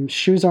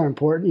 Shoes are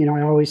important.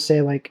 I always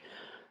say, like,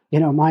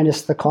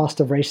 minus the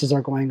cost of races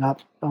are going up.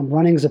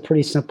 Running is a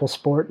pretty simple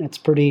sport. And it's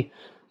pretty,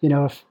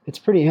 it's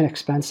pretty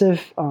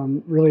inexpensive.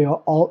 Really,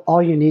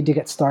 all you need to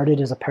get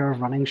started is a pair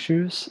of running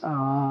shoes.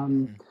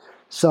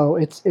 So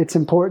it's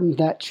important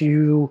that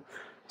you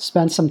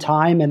spend some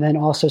time and then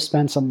also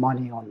spend some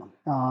money on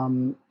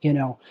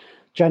them.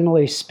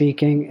 Generally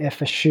speaking,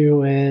 if a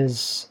shoe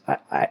is,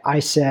 I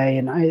say,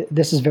 and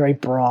this is very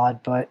broad,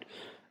 but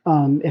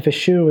if a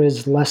shoe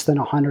is less than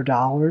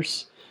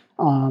 $100,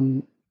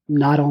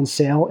 not on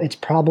sale, it's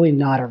probably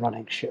not a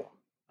running shoe.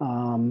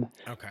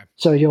 Okay.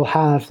 So you'll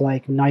have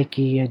like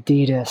Nike,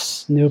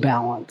 Adidas, New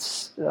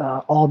Balance,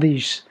 all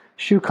these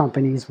shoe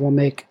companies will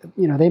make,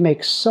 they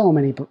make so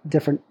many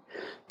different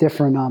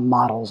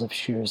models of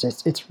shoes.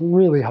 It's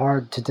really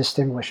hard to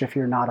distinguish if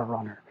you're not a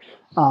runner.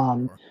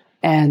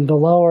 And the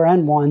lower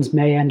end ones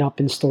may end up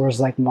in stores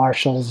like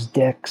Marshall's,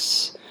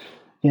 Dick's,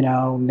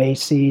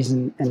 Macy's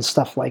and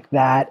stuff like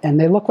that. And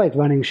they look like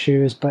running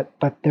shoes, but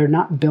they're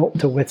not built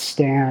to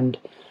withstand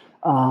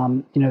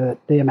the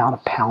amount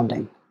of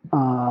pounding.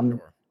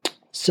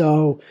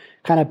 So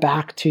kind of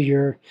back to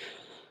your,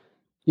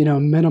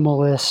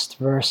 minimalist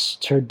versus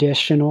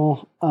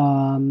traditional,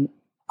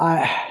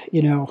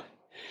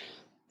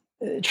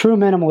 true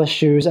minimalist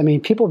shoes. I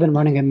mean, people have been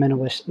running in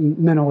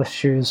minimalist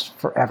shoes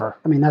forever.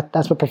 I mean,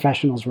 that's what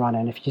professionals run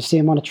in. If you see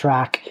them on a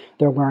track,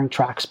 they're wearing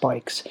track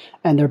spikes,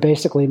 and they're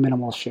basically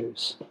minimal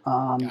shoes.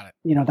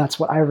 That's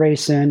what I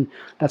race in.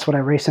 That's what I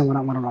race in when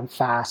I want to run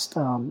fast.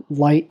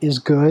 Light is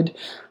good,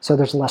 so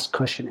there's less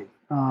cushioning.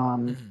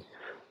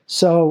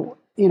 So,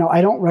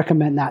 I don't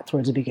recommend that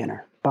towards a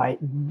beginner by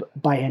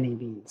any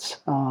means.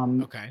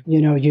 Okay.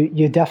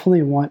 You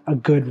definitely want a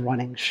good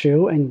running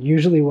shoe, and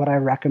usually what I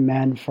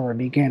recommend for a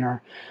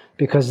beginner,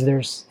 because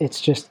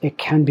it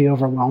can be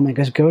overwhelming,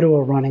 is go to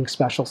a running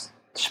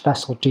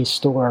specialty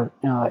store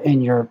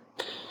in your,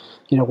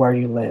 where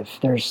you live.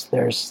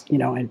 There's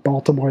in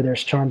Baltimore,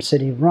 there's Charm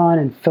City Run.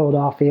 In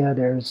Philadelphia,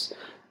 there's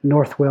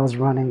North Wales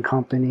Running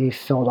Company,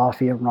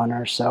 Philadelphia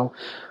Runner. So,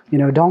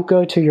 don't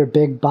go to your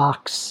big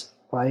box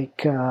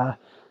like,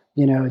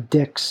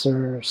 Dick's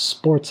or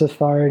Sports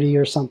Authority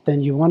or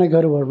something. You want to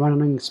go to a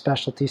running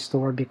specialty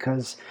store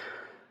because,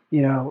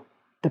 the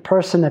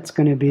person that's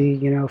going to be,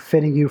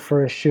 fitting you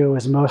for a shoe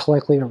is most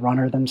likely a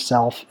runner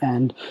themselves,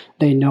 and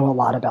they know a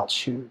lot about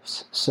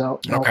shoes.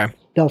 So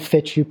they'll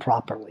fit you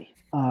properly.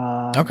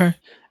 Okay.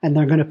 And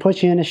they're going to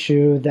put you in a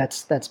shoe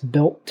that's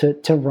built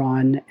to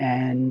run,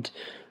 and,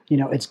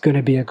 it's going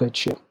to be a good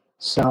shoe.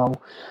 So,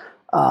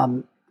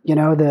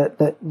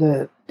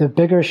 the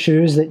bigger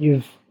shoes that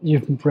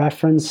you've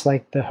referenced,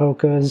 like the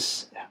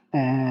Hoka's,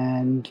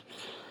 and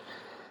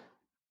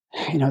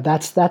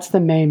that's the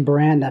main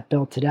brand that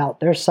built it out.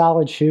 They're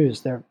solid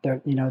shoes. They're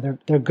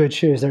good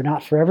shoes. They're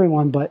not for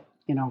everyone, but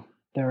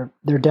they're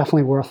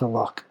definitely worth a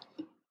look.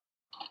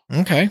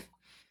 Okay.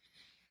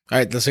 All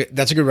right, that's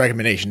a good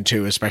recommendation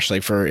too, especially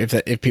for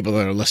if people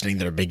that are listening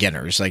that are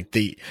beginners. Like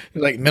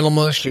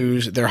minimalist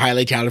shoes, they're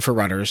highly touted for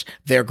runners.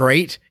 They're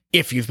great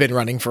if you've been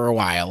running for a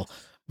while,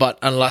 but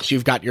unless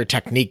you've got your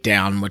technique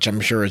down, which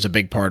I'm sure is a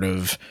big part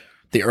of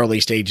the early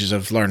stages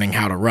of learning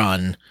how to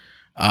run,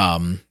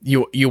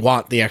 you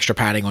want the extra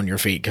padding on your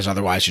feet, because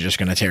otherwise you're just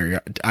going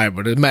to I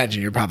would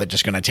imagine you're probably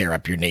just going to tear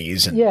up your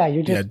knees and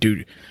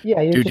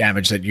do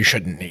damage that you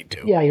shouldn't need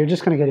to. Yeah, you're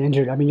just going to get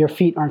injured. I mean, your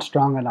feet aren't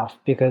strong enough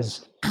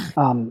because,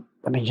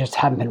 you just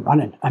haven't been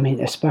running. I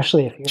mean,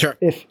 especially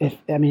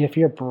if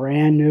you're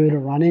brand new to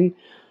running,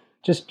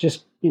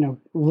 just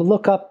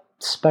look up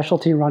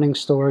specialty running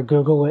store,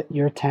 Google it,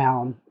 your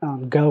town,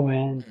 go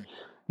in,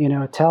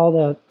 tell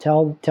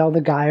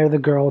the guy or the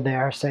girl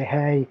there, say,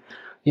 hey,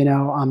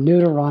 I'm new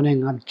to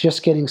running. I'm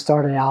just getting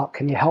started out.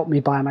 Can you help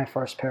me buy my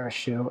first pair of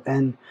shoe?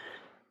 And,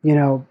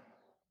 they'll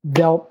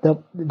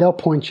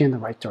point you in the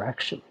right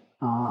direction.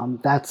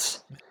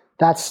 That's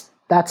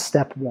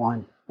step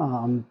one,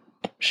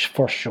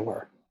 for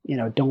sure.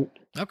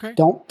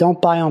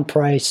 Don't buy on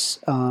price.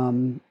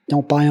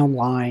 Don't buy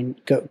online.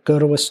 Go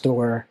to a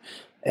store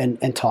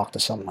and talk to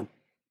someone.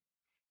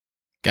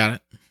 Got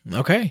it.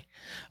 Okay.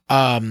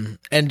 And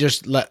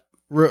just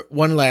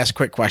one last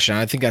quick question.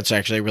 I think that's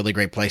actually a really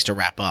great place to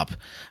wrap up.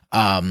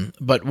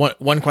 But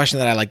one question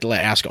that I like to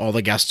ask all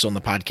the guests on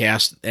the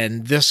podcast,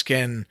 and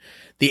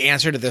the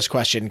answer to this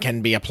question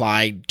can be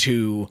applied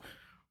to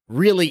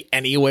really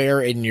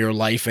anywhere in your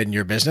life and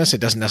your business.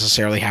 It doesn't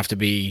necessarily have to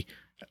be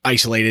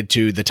isolated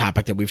to the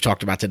topic that we've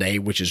talked about today,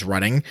 which is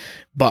running,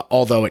 but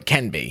although it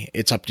can be,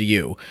 it's up to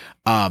you.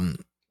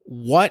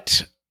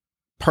 What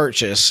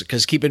purchase,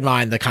 because keep in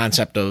mind the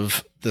concept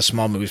of the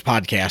Small Moves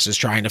podcast is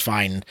trying to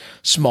find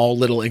small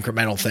little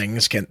incremental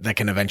things that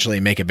can eventually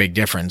make a big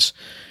difference.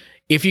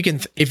 If you can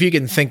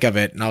think of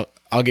it, and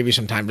I'll give you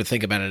some time to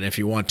think about it if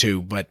you want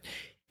to, but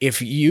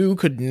if you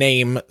could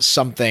name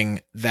something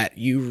that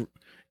you,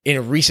 in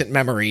a recent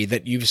memory,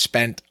 that you've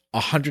spent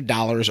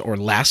 $100 or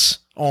less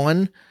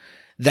on,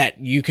 that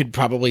you could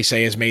probably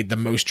say has made the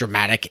most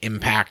dramatic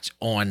impact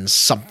on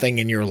something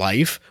in your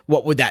life,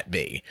 what would that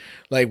be?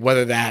 Like,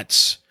 whether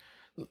that's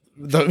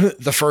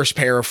the first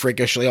pair of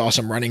freakishly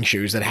awesome running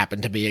shoes that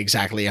happen to be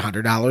exactly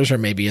 $100 or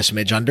maybe a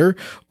smidge under,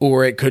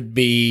 or it could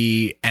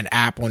be an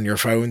app on your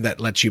phone that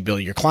lets you bill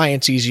your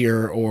clients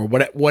easier, or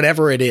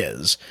whatever it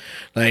is.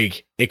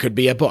 Like, it could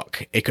be a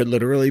book. It could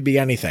literally be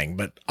anything,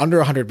 but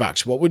under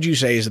 $100. What would you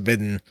say has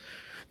been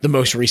the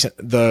most recent,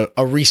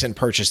 a recent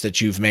purchase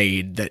that you've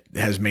made that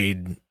has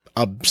made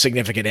a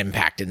significant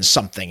impact in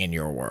something in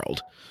your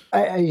world?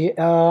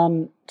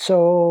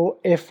 So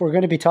if we're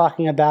going to be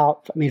talking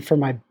about, for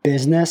my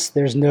business,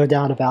 there's no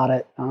doubt about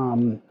it.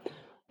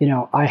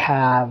 I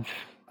have,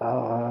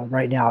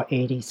 right now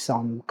 80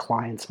 some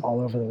clients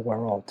all over the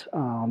world,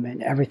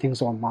 and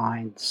everything's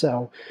online.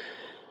 So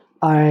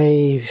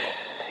I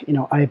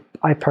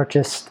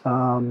purchased,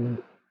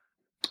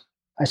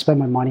 I spend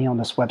my money on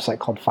this website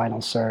called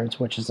Final Surge,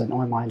 which is an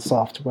online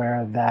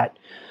software that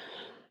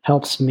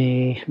helps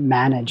me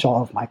manage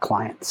all of my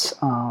clients,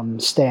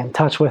 stay in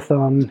touch with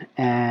them,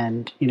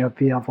 and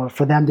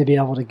for them to be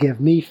able to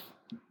give me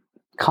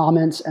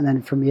comments, and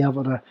then for me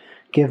able to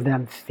give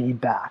them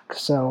feedback.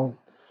 So,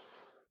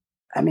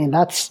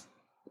 that's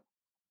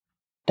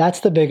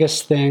the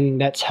biggest thing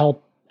that's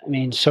helped.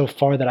 So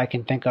far that I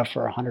can think of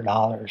for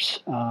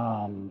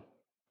 $100.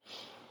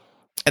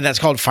 And that's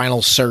called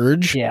Final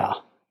Surge. Yeah.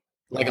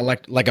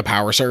 Like a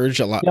power surge,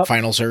 Yep.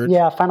 Final Surge.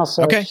 Yeah, Final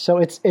Surge. Okay. So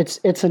it's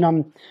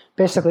an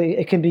basically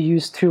it can be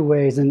used two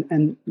ways,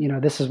 and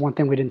this is one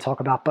thing we didn't talk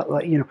about, but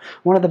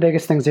one of the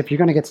biggest things, if you're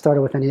going to get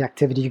started with any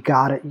activity, you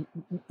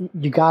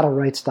gotta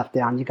write stuff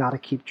down. You gotta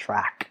keep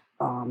track.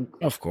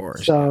 Of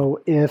course. So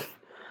if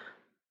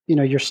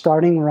you're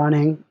starting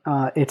running,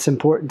 it's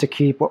important to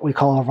keep what we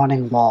call a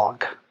running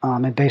log.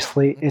 And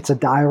basically, it's a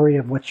diary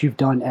of what you've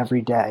done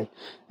every day,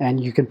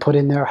 and you can put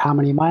in there how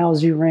many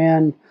miles you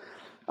ran.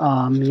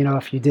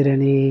 If you did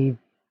any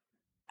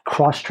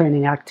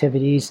cross-training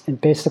activities, and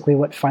basically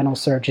what Final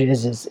Surge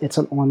is it's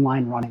an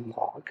online running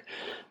log.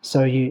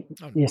 So you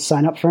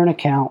sign up for an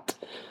account.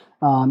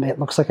 It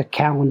looks like a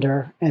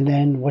calendar, and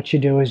then what you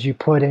do is you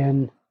put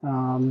in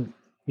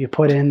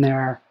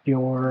there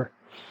your.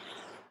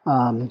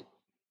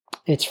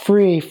 It's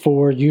free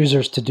for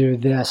users to do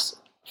this.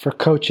 For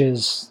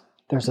coaches,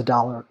 there's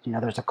 $1.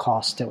 There's a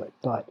cost to it,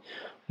 but.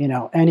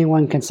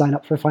 Anyone can sign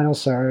up for Final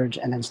Surge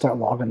and then start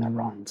logging their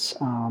runs.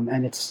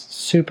 And it's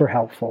super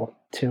helpful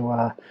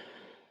to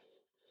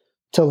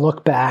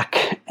look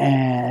back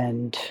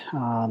and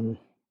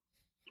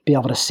be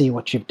able to see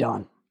what you've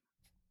done.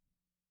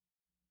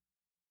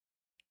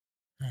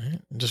 All right,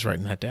 I'm just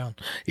writing that down.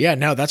 Yeah,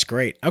 no, that's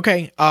great.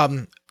 Okay.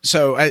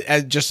 So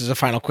just as a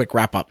final quick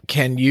wrap up,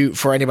 can you,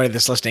 for anybody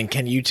that's listening,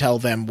 can you tell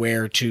them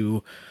where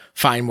to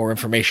find more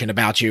information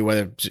about you,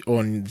 whether it's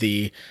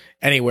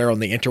anywhere on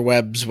the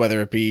interwebs,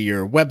 whether it be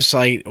your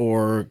website,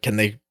 or can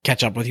they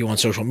catch up with you on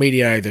social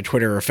media, either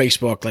Twitter or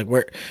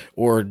Facebook,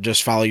 or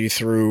just follow you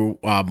through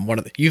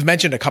you've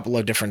mentioned a couple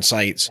of different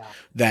sites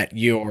that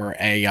you're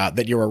a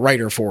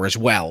writer for as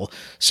well.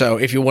 So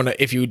if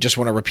you just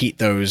want to repeat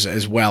those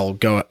as well,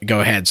 go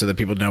ahead, so that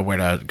people know where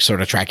to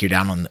sort of track you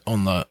down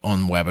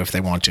on web if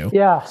they want to.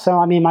 Yeah. So,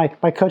 I mean, my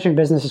coaching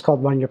business is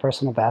called Run Your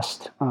Personal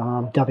Best.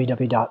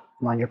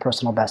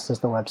 www.runyourpersonalbest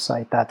is the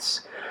website.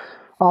 That's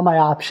all my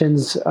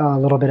options, a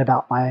little bit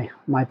about my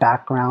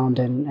background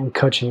and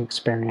coaching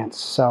experience.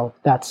 So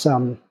that's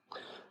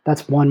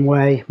one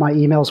way. My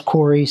email is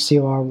Cory,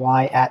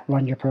 Cory, at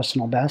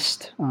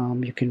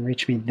runyourpersonalbest. You can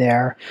reach me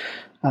there.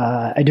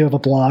 I do have a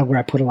blog where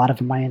I put a lot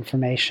of my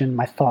information,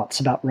 my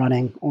thoughts about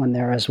running on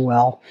there as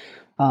well.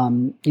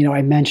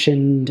 I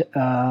mentioned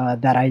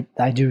that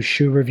I do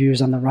shoe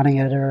reviews. I'm the running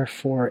editor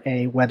for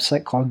a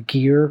website called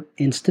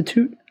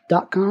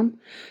gearinstitute.com.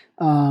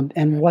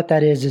 And what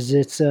that is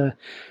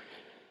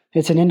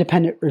it's an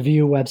independent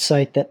review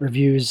website that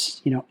reviews,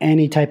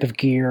 any type of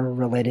gear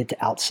related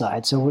to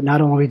outside. So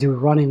not only do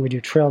running, we do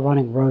trail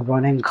running, road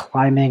running,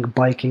 climbing,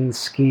 biking,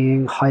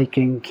 skiing,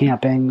 hiking,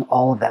 camping,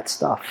 all of that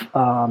stuff.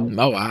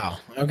 Oh, wow.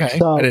 Okay.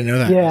 So, I didn't know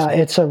that. Yeah,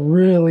 it's a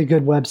really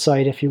good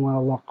website if you want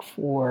to look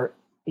for,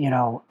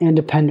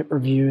 independent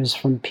reviews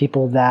from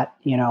people that,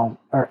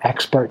 are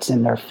experts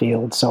in their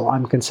field. So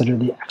I'm considered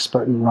the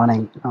expert in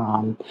running.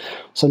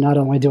 So not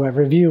only do I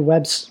review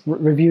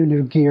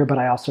new gear, but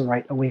I also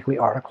write a weekly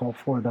article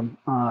for them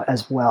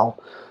as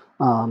well.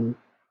 And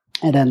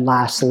then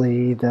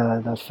lastly,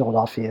 the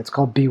Philadelphia, it's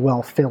called Be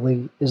Well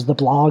Philly is the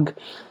blog.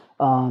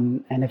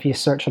 And if you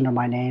search under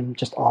my name,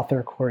 just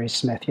author Cory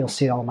Smith, you'll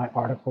see all my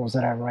articles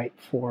that I write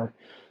for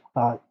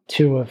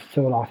two of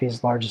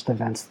Philadelphia's largest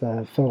events,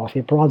 the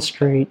Philadelphia Broad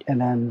Street and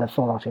then the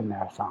Philadelphia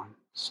Marathon.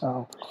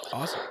 So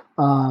awesome.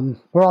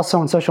 We're also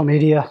on social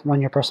media,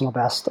 Run Your Personal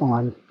Best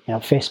on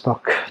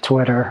Facebook,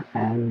 Twitter,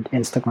 and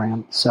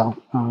Instagram. So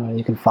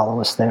you can follow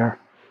us there.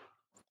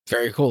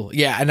 Very cool.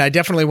 Yeah, and I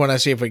definitely want to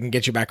see if we can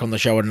get you back on the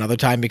show at another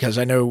time, because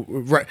I know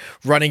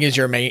running is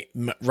your main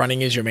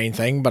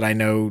thing, but I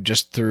know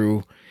just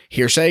through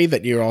hearsay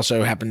that you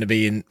also happen to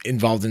be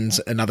involved in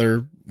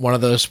another one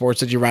of the sports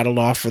that you rattled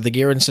off for the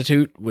Gear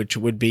Institute, which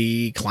would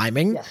be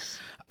climbing. Yes.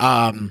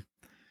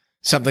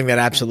 Something that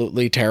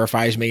absolutely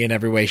terrifies me in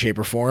every way, shape,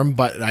 or form,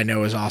 but I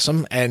know is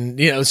awesome. And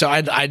so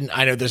I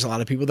know there's a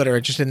lot of people that are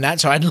interested in that.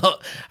 So I'd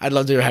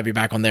love to have you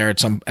back on there at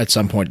some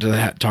point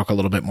to talk a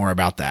little bit more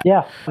about that.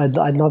 Yeah, I'd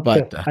love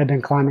to. I've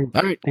been climbing.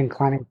 All right. For,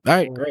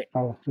 Great.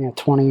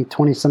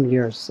 20 some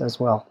years as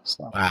well.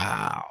 So.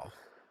 Wow.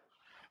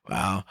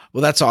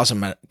 Well, that's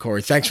awesome,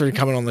 Cory. Thanks for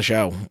coming on the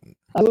show.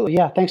 Absolutely.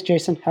 Yeah. Thanks,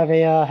 Jason. Have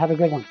a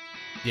good one.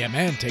 Yeah,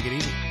 man. Take it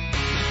easy.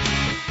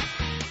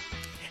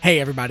 Hey,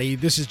 everybody,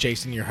 this is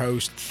Jason, your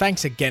host.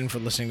 Thanks again for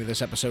listening to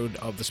this episode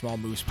of the Small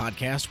Moves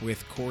Podcast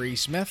with Cory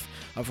Smith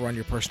of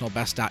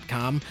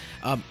RunYourPersonalBest.com.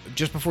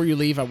 Just before you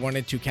leave, I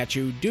wanted to catch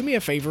you. Do me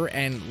a favor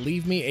and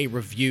leave me a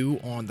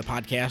review on the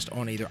podcast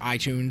on either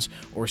iTunes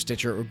or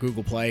Stitcher or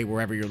Google Play,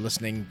 wherever you're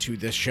listening to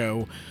this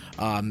show.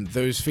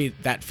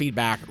 That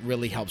feedback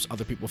really helps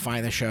other people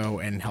find the show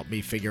and help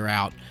me figure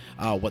out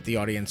what the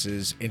audience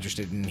is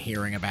interested in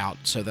hearing about,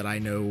 so that I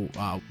know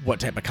what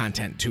type of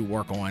content to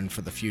work on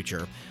for the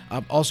future.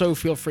 Also,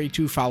 feel free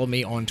to follow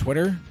me on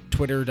Twitter,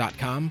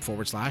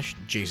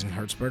 twitter.com/Jason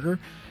Hertzberger.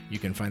 You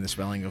can find the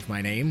spelling of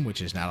my name,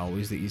 which is not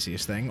always the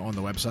easiest thing, on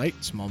the website,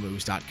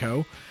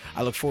 smallmoves.co.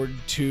 I look forward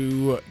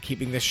to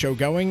keeping this show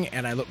going,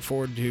 and I look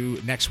forward to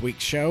next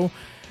week's show.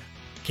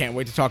 Can't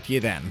wait to talk to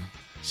you then.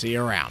 See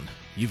you around.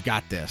 You've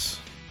got this.